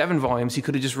 27 volumes. He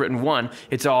could have just written one.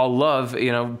 It's all love,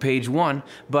 page 1,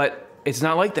 but it's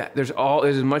not like that. There's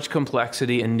as much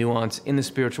complexity and nuance in the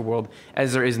spiritual world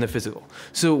as there is in the physical.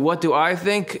 So what do I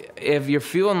think? If you're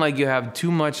feeling like you have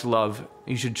too much love,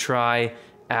 you should try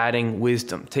adding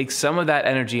wisdom. Take some of that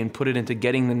energy and put it into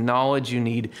getting the knowledge you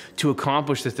need to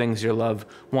accomplish the things your love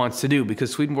wants to do,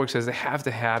 because Swedenborg says they have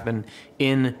to happen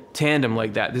in tandem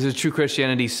like that. This is True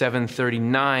Christianity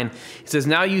 739. It says,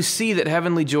 now you see that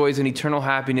heavenly joys and eternal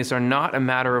happiness are not a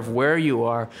matter of where you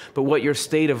are, but what your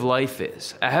state of life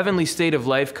is. A heavenly state of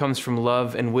life comes from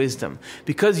love and wisdom.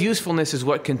 Because usefulness is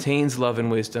what contains love and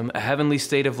wisdom, a heavenly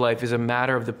state of life is a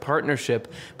matter of the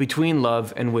partnership between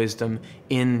love and wisdom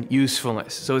in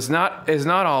usefulness. So it's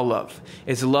not all love.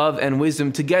 It's love and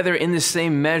wisdom together in the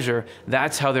same measure.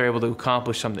 That's how they're able to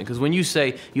accomplish something. Because when you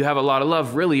say you have a lot of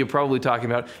love, really you're probably talking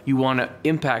about you want to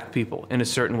impact people in a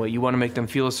certain way. You want to make them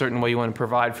feel a certain way. You want to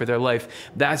provide for their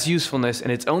life. That's usefulness,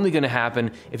 and it's only going to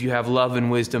happen if you have love and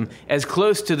wisdom as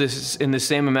close to this in the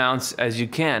same amounts as you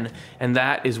can. And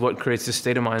that is what creates the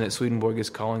state of mind that Swedenborg is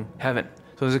calling heaven.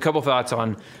 So there's a couple thoughts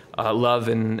on love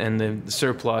and the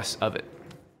surplus of it.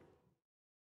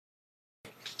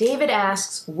 David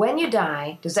asks, when you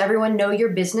die, does everyone know your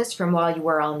business from while you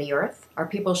were on the earth? Are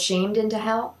people shamed into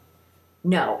hell?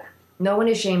 No. No one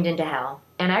is shamed into hell.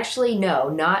 And actually, no,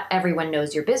 not everyone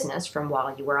knows your business from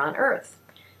while you were on earth.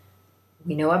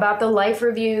 We know about the life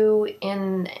review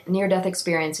in near-death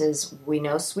experiences. We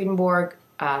know Swedenborg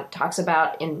talks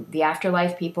about in the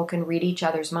afterlife people can read each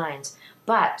other's minds.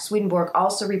 But Swedenborg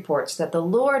also reports that the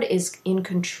Lord is in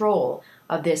control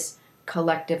of this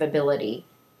collective ability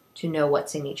to know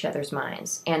what's in each other's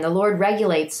minds. And the Lord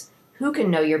regulates who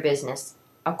can know your business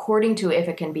according to if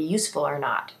it can be useful or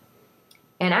not.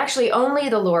 And actually, only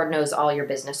the Lord knows all your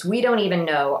business. We don't even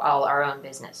know all our own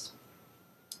business.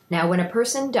 Now, when a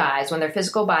person dies, when their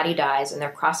physical body dies and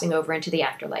they're crossing over into the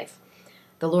afterlife,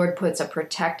 the Lord puts a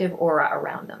protective aura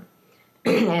around them.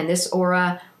 And this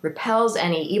aura repels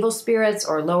any evil spirits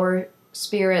or lower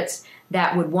spirits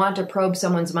that would want to probe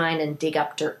someone's mind and dig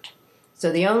up dirt.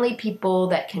 So the only people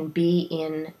that can be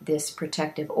in this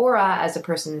protective aura as a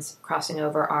person's crossing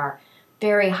over are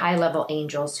very high-level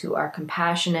angels who are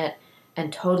compassionate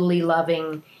and totally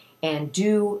loving and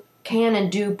can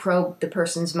and do probe the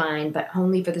person's mind, but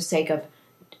only for the sake of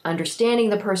understanding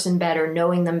the person better,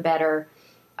 knowing them better,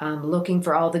 looking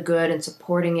for all the good and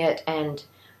supporting it, and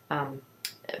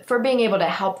for being able to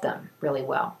help them really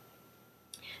well.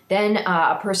 Then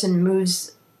a person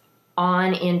moves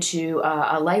on into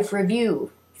a life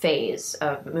review phase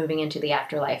of moving into the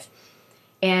afterlife.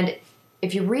 And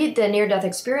if you read the near-death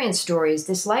experience stories,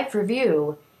 this life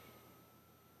review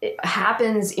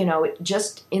happens,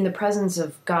 just in the presence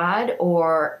of God,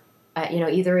 or,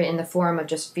 either in the form of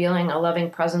just feeling a loving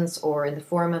presence, or in the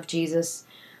form of Jesus,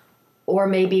 or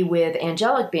maybe with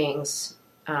angelic beings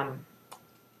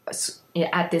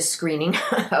at this screening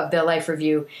of the life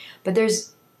review. But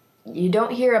you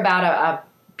don't hear about a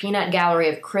peanut gallery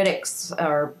of critics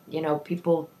or,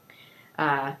 people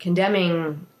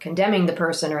condemning the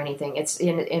person or anything. It's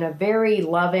in a very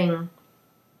loving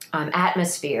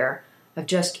atmosphere of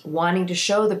just wanting to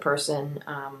show the person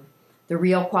the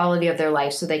real quality of their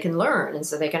life so they can learn and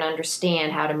so they can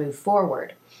understand how to move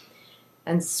forward.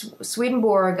 And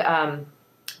Swedenborg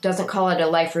doesn't call it a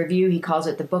life review, he calls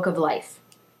it the Book of Life.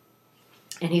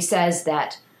 And he says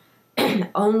that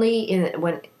only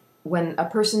when a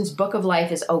person's book of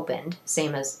life is opened,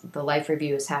 same as the life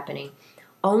review is happening,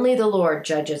 only the Lord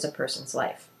judges a person's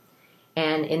life.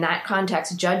 And in that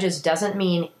context, judges doesn't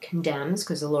mean condemns,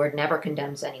 because the Lord never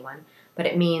condemns anyone, but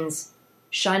it means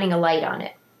shining a light on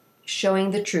it,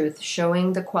 showing the truth,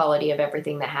 showing the quality of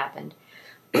everything that happened.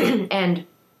 And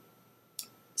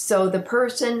so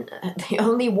the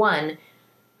only one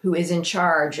who is in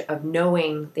charge of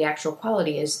knowing the actual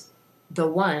quality is the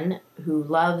one who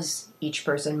loves each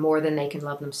person more than they can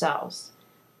love themselves,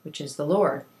 which is the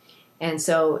Lord. And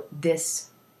so this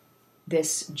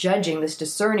judging, this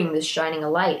discerning, this shining a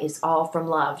light is all from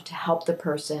love to help the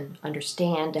person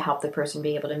understand, to help the person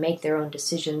be able to make their own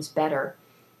decisions better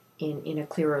in a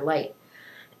clearer light.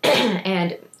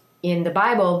 And in the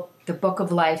Bible, the Book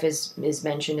of Life is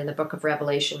mentioned in the Book of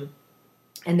Revelation.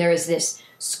 And there is this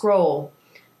scroll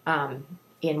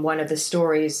in one of the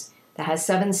stories that has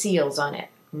 7 seals on it.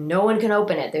 No one can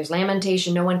open it. There's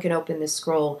lamentation. No one can open this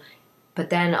scroll. But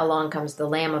then along comes the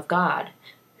Lamb of God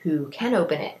who can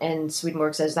open it. And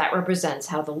Swedenborg says that represents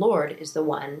how the Lord is the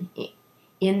one,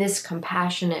 in this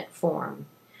compassionate form,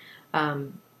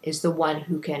 is the one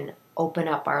who can open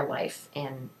up our life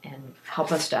and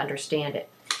help us to understand it.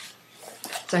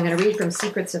 So I'm going to read from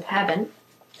Secrets of Heaven,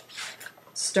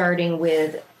 starting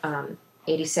with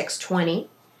 8620.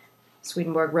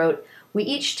 Swedenborg wrote, "We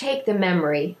each take the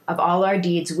memory of all our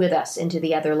deeds with us into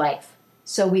the other life.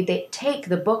 So we take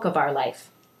the book of our life.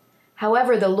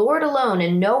 However, the Lord alone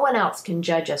and no one else can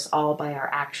judge us all by our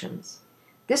actions.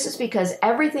 This is because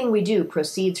everything we do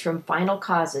proceeds from final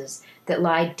causes that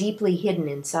lie deeply hidden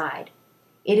inside.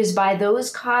 It is by those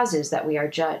causes that we are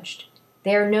judged.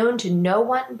 They are known to no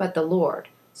one but the Lord,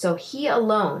 so He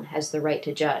alone has the right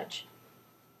to judge."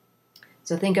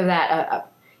 So think of that.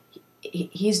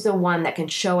 He's the one that can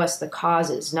show us the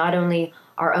causes, not only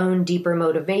our own deeper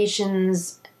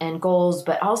motivations and goals,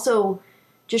 but also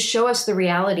just show us the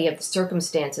reality of the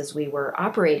circumstances we were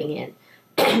operating in.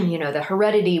 the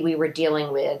heredity we were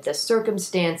dealing with, the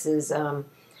circumstances,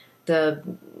 the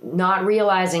not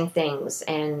realizing things,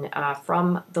 and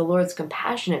from the Lord's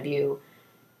compassionate view,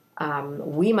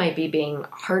 we might be being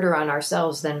harder on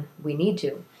ourselves than we need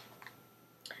to.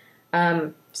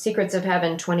 Secrets of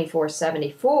Heaven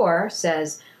 2474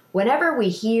 says, whenever we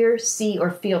hear, see, or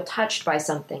feel touched by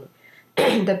something,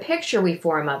 the picture we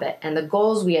form of it and the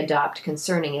goals we adopt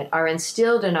concerning it are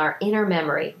instilled in our inner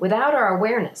memory without our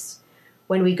awareness.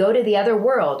 When we go to the other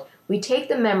world, we take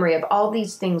the memory of all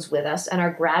these things with us and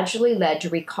are gradually led to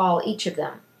recall each of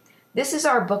them. This is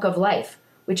our book of life,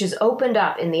 which is opened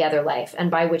up in the other life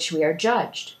and by which we are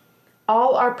judged.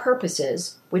 All our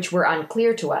purposes, which were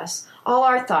unclear to us, all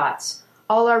our thoughts,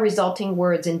 all our resulting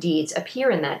words and deeds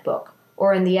appear in that book,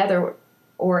 or in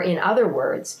other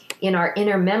words, in our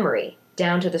inner memory,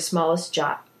 down to the smallest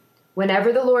jot.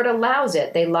 Whenever the Lord allows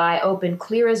it, they lie open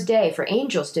clear as day for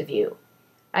angels to view.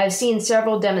 I have seen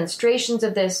several demonstrations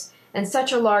of this, and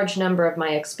such a large number of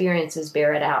my experiences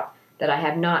bear it out that I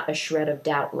have not a shred of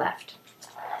doubt left.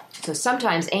 So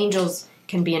sometimes angels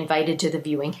can be invited to the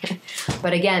viewing,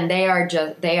 but again, they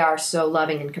are so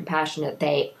loving and compassionate.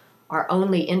 They are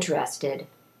only interested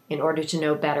in order to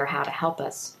know better how to help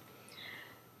us.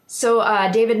 So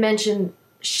David mentioned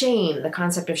shame, the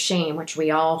concept of shame, which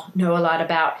we all know a lot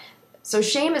about. So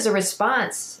shame is a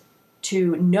response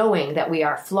to knowing that we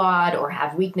are flawed or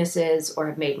have weaknesses or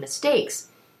have made mistakes.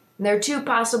 And there are two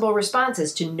possible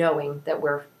responses to knowing that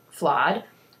we're flawed.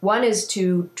 One is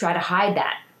to try to hide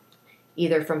that,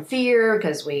 either from fear,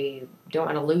 because we don't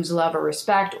want to lose love or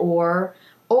respect, or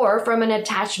from an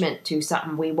attachment to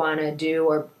something we want to do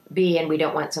or be, and we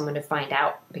don't want someone to find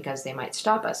out because they might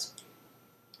stop us.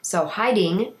 So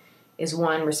hiding is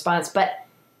one response, but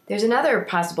there's another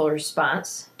possible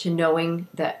response to knowing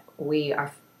that we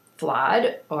are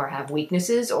flawed or have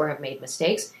weaknesses or have made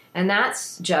mistakes, and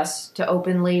that's just to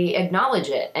openly acknowledge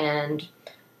it and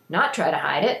not try to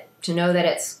hide it, to know that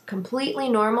it's completely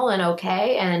normal and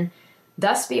okay, and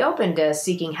thus be open to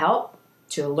seeking help,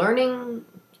 to learning,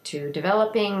 to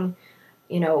developing,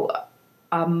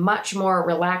 a much more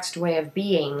relaxed way of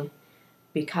being,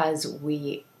 because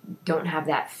we don't have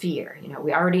that fear.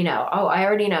 We already know. Oh, I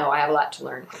already know I have a lot to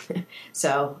learn.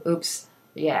 So, oops,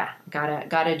 yeah,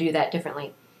 gotta do that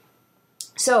differently.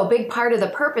 So a big part of the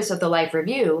purpose of the Life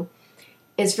Review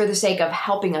is for the sake of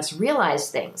helping us realize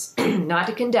things, not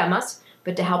to condemn us,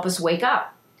 but to help us wake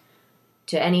up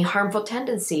to any harmful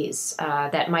tendencies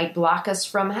that might block us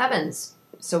from heavens,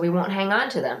 so we won't hang on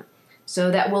to them, so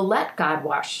that we'll let God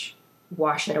wash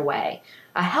it away.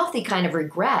 A healthy kind of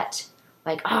regret,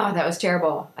 like, oh, that was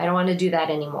terrible, I don't want to do that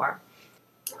anymore.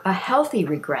 A healthy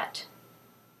regret,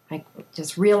 like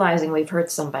just realizing we've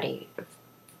hurt somebody,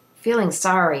 feeling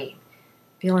sorry,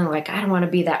 feeling like I don't want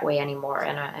to be that way anymore,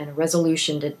 and a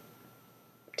resolution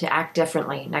to act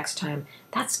differently next time.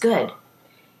 That's good.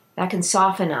 That can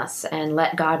soften us and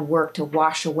let God work to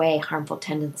wash away harmful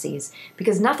tendencies,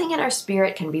 because nothing in our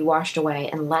spirit can be washed away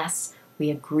unless we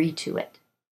agree to it.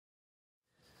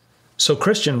 So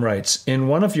Christian writes, in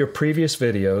one of your previous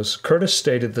videos, Curtis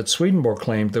stated that Swedenborg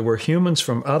claimed there were humans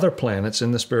from other planets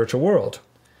in the spiritual world.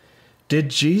 Did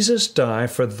Jesus die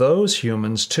for those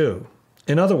humans too?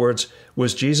 In other words,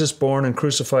 was Jesus born and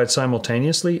crucified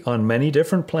simultaneously on many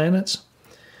different planets?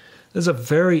 This is a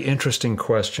very interesting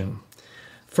question.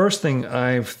 First thing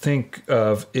I think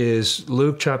of is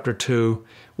Luke chapter 2,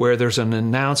 where there's an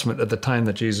announcement at the time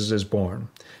that Jesus is born.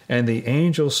 And the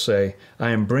angels say, I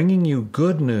am bringing you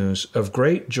good news of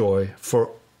great joy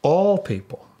for all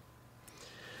people.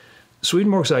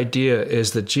 Swedenborg's idea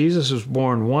is that Jesus was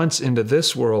born once into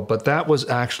this world, but that was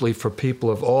actually for people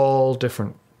of all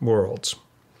different worlds.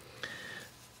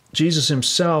 Jesus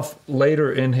himself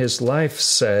later in his life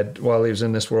said, while he was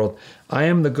in this world, I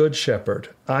am the good shepherd.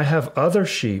 I have other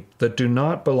sheep that do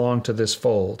not belong to this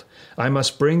fold. I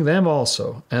must bring them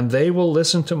also, and they will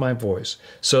listen to my voice.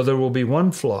 So there will be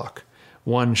one flock,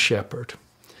 one shepherd.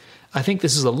 I think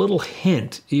this is a little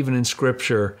hint, even in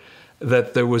Scripture,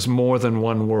 that there was more than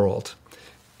one world.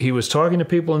 He was talking to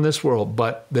people in this world,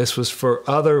 but this was for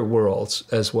other worlds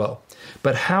as well.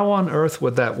 But how on earth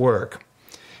would that work?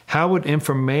 How would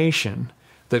information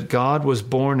that God was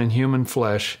born in human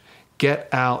flesh get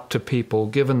out to people,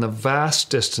 given the vast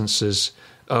distances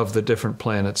of the different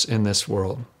planets in this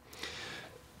world?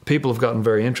 People have gotten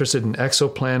very interested in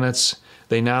exoplanets.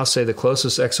 They now say the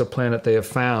closest exoplanet they have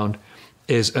found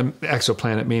is an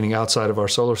exoplanet, meaning outside of our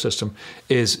solar system,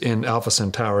 is in Alpha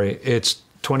Centauri. It's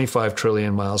 25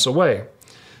 trillion miles away.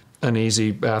 An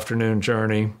easy afternoon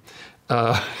journey.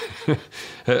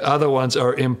 Other ones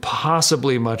are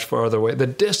impossibly much farther away. The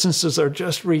distances are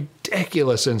just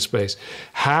ridiculous in space.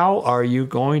 How are you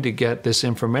going to get this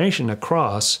information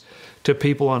across to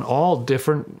people on all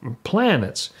different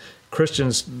planets?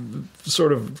 Christians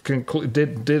sort of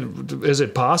is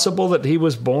it possible that he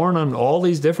was born on all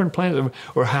these different planets?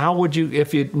 Or how would you,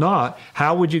 if you're not,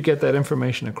 how would you get that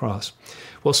information across?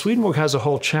 Well, Swedenborg has a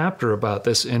whole chapter about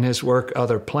this in his work,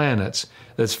 Other Planets,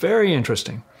 that's very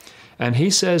interesting. And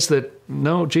he says that,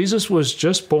 no, Jesus was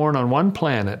just born on one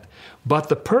planet, but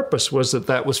the purpose was that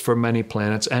that was for many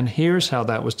planets, and here's how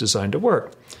that was designed to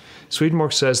work.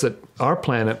 Swedenborg says that our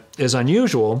planet is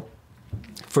unusual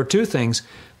for two things,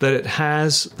 that it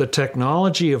has the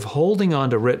technology of holding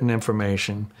on to written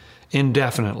information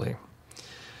indefinitely.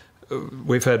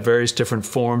 We've had various different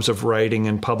forms of writing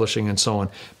and publishing and so on,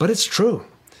 but it's true.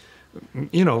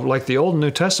 You know, like the Old and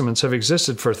New Testaments have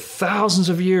existed for thousands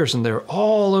of years, and they're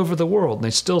all over the world, and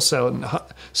they still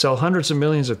sell hundreds of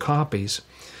millions of copies.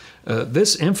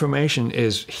 This information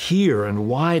is here and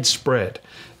widespread,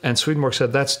 and Swedenborg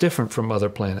said that's different from other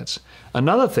planets.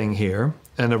 Another thing here,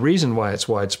 and the reason why it's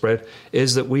widespread,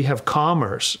 is that we have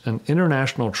commerce and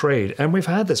international trade, and we've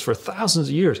had this for thousands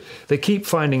of years. They keep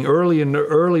finding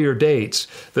earlier dates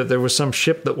that there was some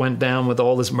ship that went down with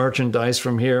all this merchandise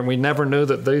from here, and we never knew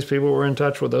that these people were in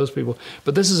touch with those people.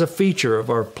 But this is a feature of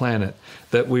our planet,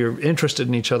 that we're interested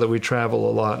in each other, we travel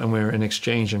a lot, and we're in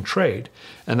exchange and trade,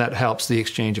 and that helps the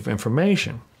exchange of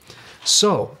information.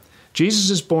 So, Jesus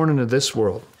is born into this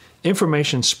world.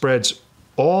 Information spreads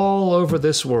all over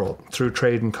this world through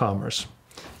trade and commerce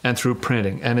and through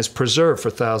printing, and is preserved for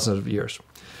thousands of years.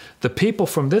 The people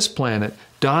from this planet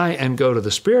die and go to the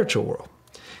spiritual world.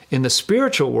 In the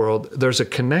spiritual world, there's a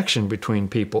connection between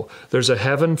people. There's a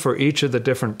heaven for each of the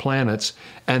different planets,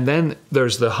 and then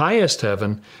there's the highest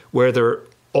heaven where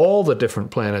all the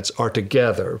different planets are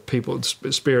together. People,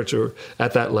 spirits are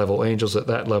at that level, angels at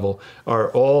that level, are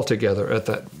all together at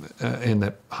that in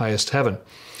the highest heaven.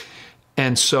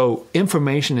 And so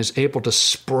information is able to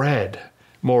spread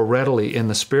more readily in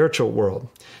the spiritual world.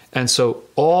 And so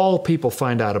all people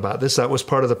find out about this. That was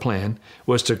part of the plan,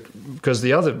 was to, because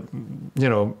the other,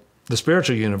 the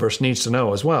spiritual universe needs to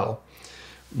know as well.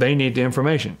 They need the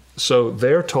information. So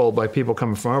they're told by people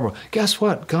coming from our world, guess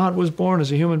what? God was born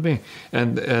as a human being.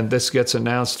 And this gets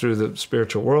announced through the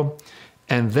spiritual world.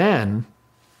 And then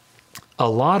a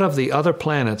lot of the other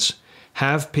planets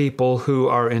have people who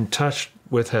are in touch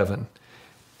with heaven.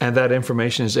 And that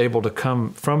information is able to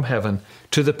come from heaven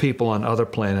to the people on other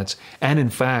planets. And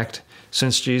in fact,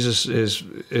 since Jesus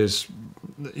was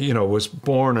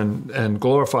born and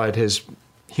glorified his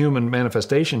human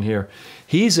manifestation here,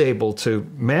 he's able to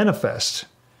manifest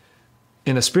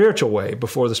in a spiritual way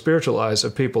before the spiritual eyes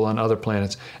of people on other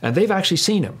planets. And they've actually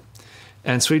seen him.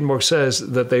 And Swedenborg says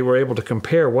that they were able to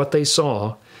compare what they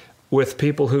saw with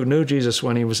people who knew Jesus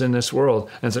when he was in this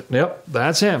world and said, yep,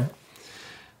 that's him.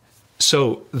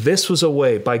 So this was a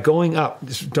way, by going up,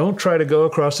 don't try to go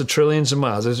across the trillions of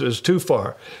miles. It's too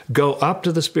far. Go up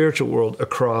to the spiritual world,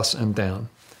 across and down.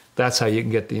 That's how you can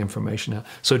get the information out.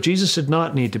 So Jesus did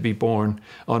not need to be born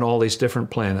on all these different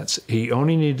planets. He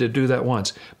only needed to do that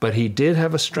once. But he did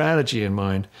have a strategy in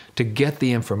mind to get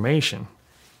the information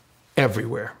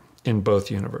everywhere in both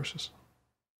universes.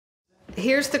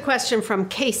 Here's the question from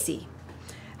Casey.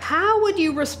 How would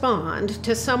you respond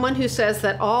to someone who says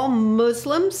that all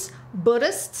Muslims,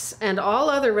 Buddhists, and all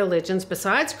other religions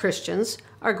besides Christians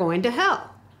are going to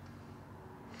hell?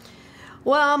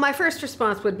 Well, my first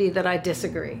response would be that I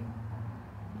disagree.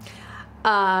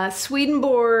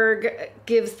 Swedenborg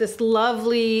gives this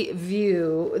lovely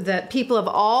view that people of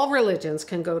all religions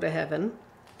can go to heaven.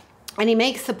 And he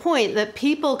makes the point that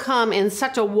people come in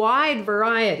such a wide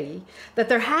variety that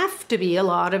there have to be a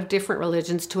lot of different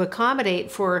religions to accommodate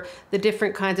for the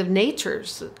different kinds of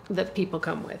natures that people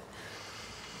come with.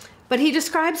 But he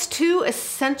describes two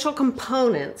essential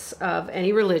components of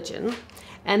any religion,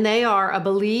 and they are a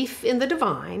belief in the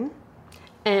divine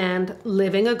and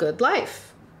living a good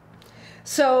life.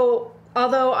 So,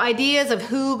 although ideas of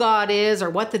who God is or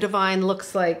what the divine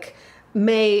looks like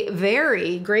may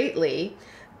vary greatly,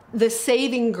 the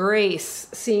saving grace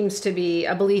seems to be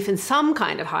a belief in some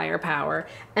kind of higher power,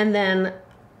 and then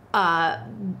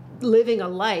living a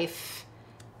life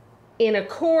in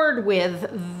accord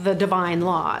with the divine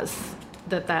laws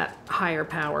that higher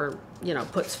power,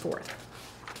 puts forth.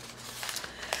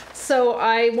 So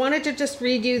I wanted to just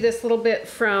read you this little bit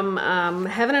from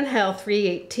Heaven and Hell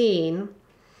 3:18.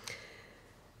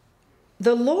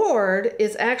 The Lord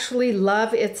is actually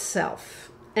love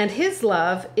itself, and his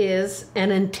love is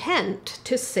an intent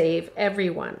to save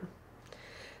everyone.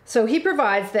 So he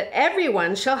provides that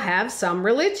everyone shall have some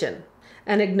religion,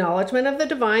 an acknowledgement of the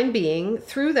divine being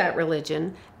through that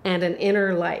religion, and an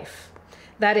inner life.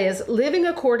 That is, living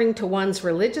according to one's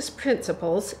religious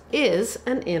principles is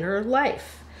an inner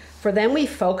life. For then we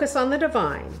focus on the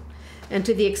divine. And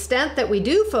to the extent that we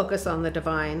do focus on the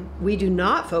divine, we do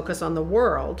not focus on the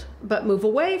world, but move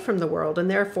away from the world and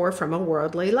therefore from a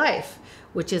worldly life,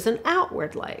 which is an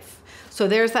outward life. So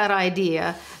there's that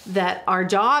idea that our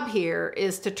job here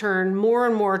is to turn more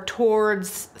and more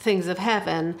towards things of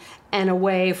heaven and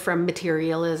away from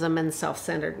materialism and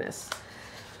self-centeredness.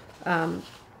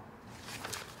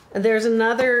 There's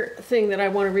another thing that I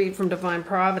want to read from Divine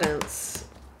Providence.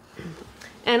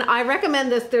 And I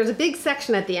recommend this. There's a big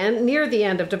section at the end, near the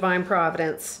end of Divine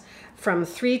Providence, from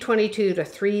 322 to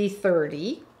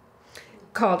 330,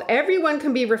 called Everyone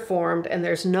Can Be Reformed and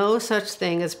There's No Such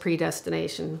Thing as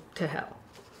Predestination to Hell.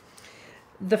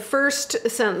 The first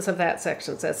sentence of that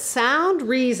section says, sound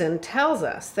reason tells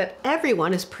us that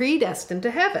everyone is predestined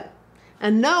to heaven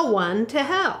and no one to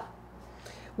hell.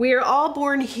 We are all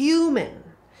born human,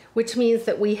 which means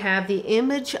that we have the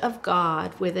image of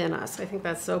God within us. I think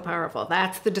that's so powerful.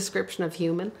 That's the description of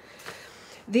human.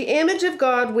 The image of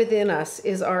God within us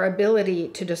is our ability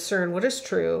to discern what is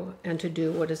true and to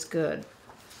do what is good.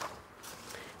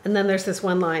 And then there's this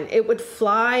one line, it would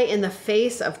fly in the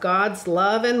face of God's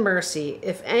love and mercy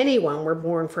if anyone were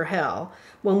born for hell,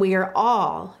 when we are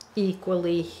all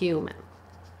equally human.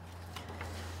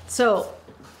 So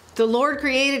the Lord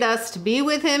created us to be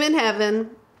with him in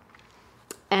heaven,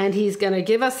 and he's going to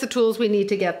give us the tools we need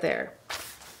to get there.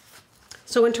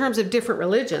 So in terms of different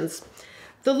religions,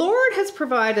 the Lord has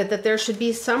provided that there should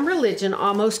be some religion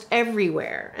almost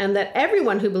everywhere, and that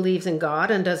everyone who believes in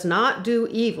God and does not do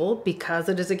evil because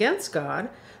it is against God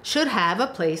should have a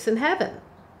place in heaven.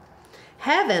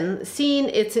 Heaven, seen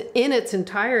in its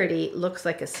entirety, looks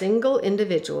like a single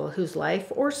individual whose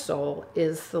life or soul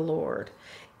is the Lord.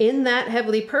 In that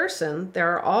heavenly person,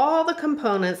 there are all the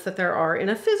components that there are in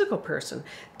a physical person,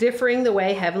 differing the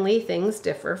way heavenly things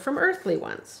differ from earthly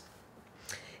ones.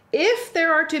 If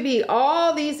there are to be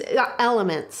all these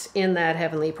elements in that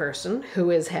heavenly person, who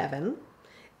is heaven,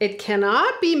 it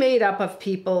cannot be made up of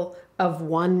people of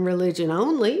one religion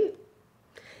only.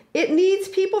 It needs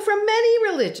people from many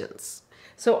religions.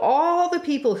 So all the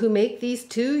people who make these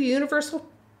two universal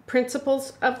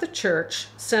principles of the church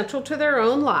central to their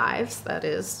own lives, that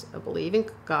is, a believing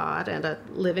God and a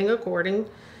living according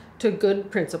to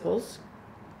good principles,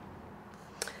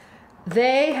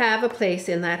 they have a place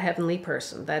in that heavenly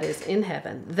person, that is, in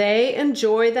heaven. They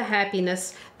enjoy the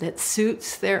happiness that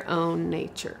suits their own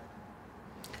nature.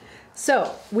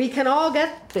 So we can all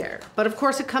get there, but of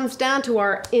course it comes down to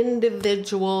our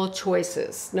individual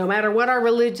choices, no matter what our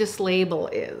religious label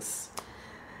is.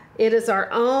 It is our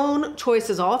own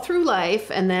choices all through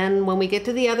life, and then when we get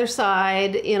to the other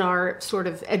side in our sort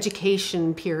of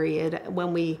education period,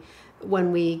 when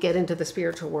we get into the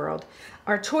spiritual world,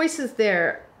 our choices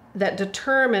there that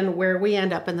determine where we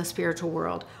end up in the spiritual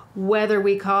world, whether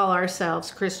we call ourselves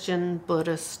Christian,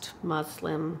 Buddhist,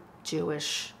 Muslim,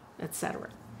 Jewish, etc.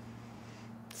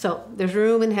 So there's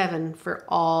room in heaven for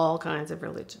all kinds of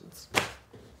religions.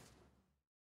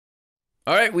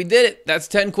 All right, we did it. That's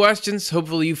 10 questions.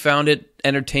 Hopefully you found it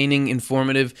entertaining,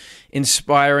 informative,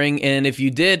 inspiring. And if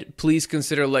you did, please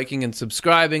consider liking and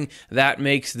subscribing. That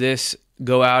makes this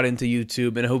go out into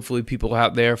YouTube, and hopefully people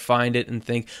out there find it and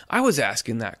think, I was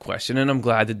asking that question, and I'm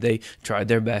glad that they tried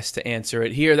their best to answer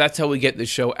it here. That's how we get the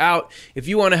show out. If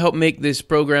you want to help make this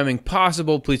programming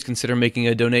possible, please consider making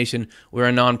a donation. We're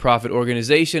a nonprofit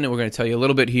organization, and we're going to tell you a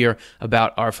little bit here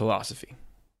about our philosophy.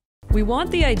 We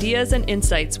want the ideas and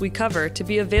insights we cover to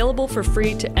be available for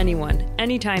free to anyone,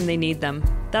 anytime they need them.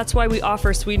 That's why we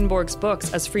offer Swedenborg's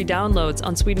books as free downloads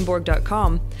on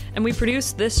Swedenborg.com, and we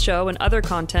produce this show and other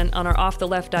content on our Off the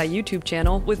Left Eye YouTube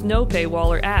channel with no paywall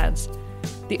or ads.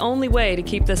 The only way to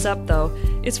keep this up, though,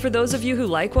 is for those of you who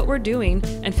like what we're doing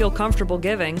and feel comfortable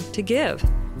giving to give.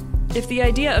 If the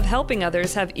idea of helping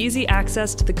others have easy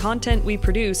access to the content we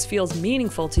produce feels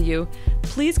meaningful to you,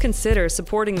 please consider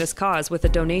supporting this cause with a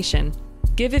donation.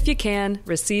 Give if you can,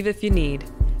 receive if you need.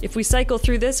 If we cycle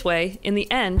through this way, in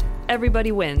the end,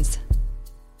 everybody wins.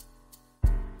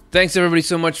 Thanks everybody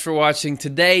so much for watching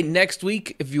today. Next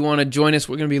week, if you want to join us,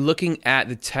 we're going to be looking at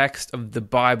the text of the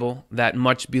Bible, that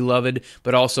much beloved,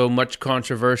 but also much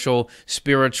controversial,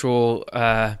 spiritual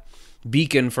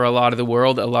beacon for a lot of the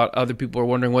world. A lot of other people are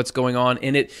wondering what's going on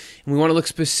in it. And we want to look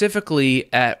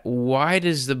specifically at, why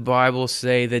does the Bible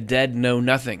say the dead know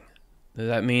nothing? Does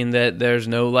that mean that there's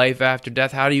no life after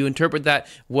death? How do you interpret that?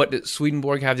 What does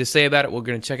Swedenborg have to say about it? We're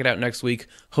going to check it out next week.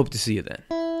 Hope to see you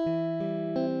then.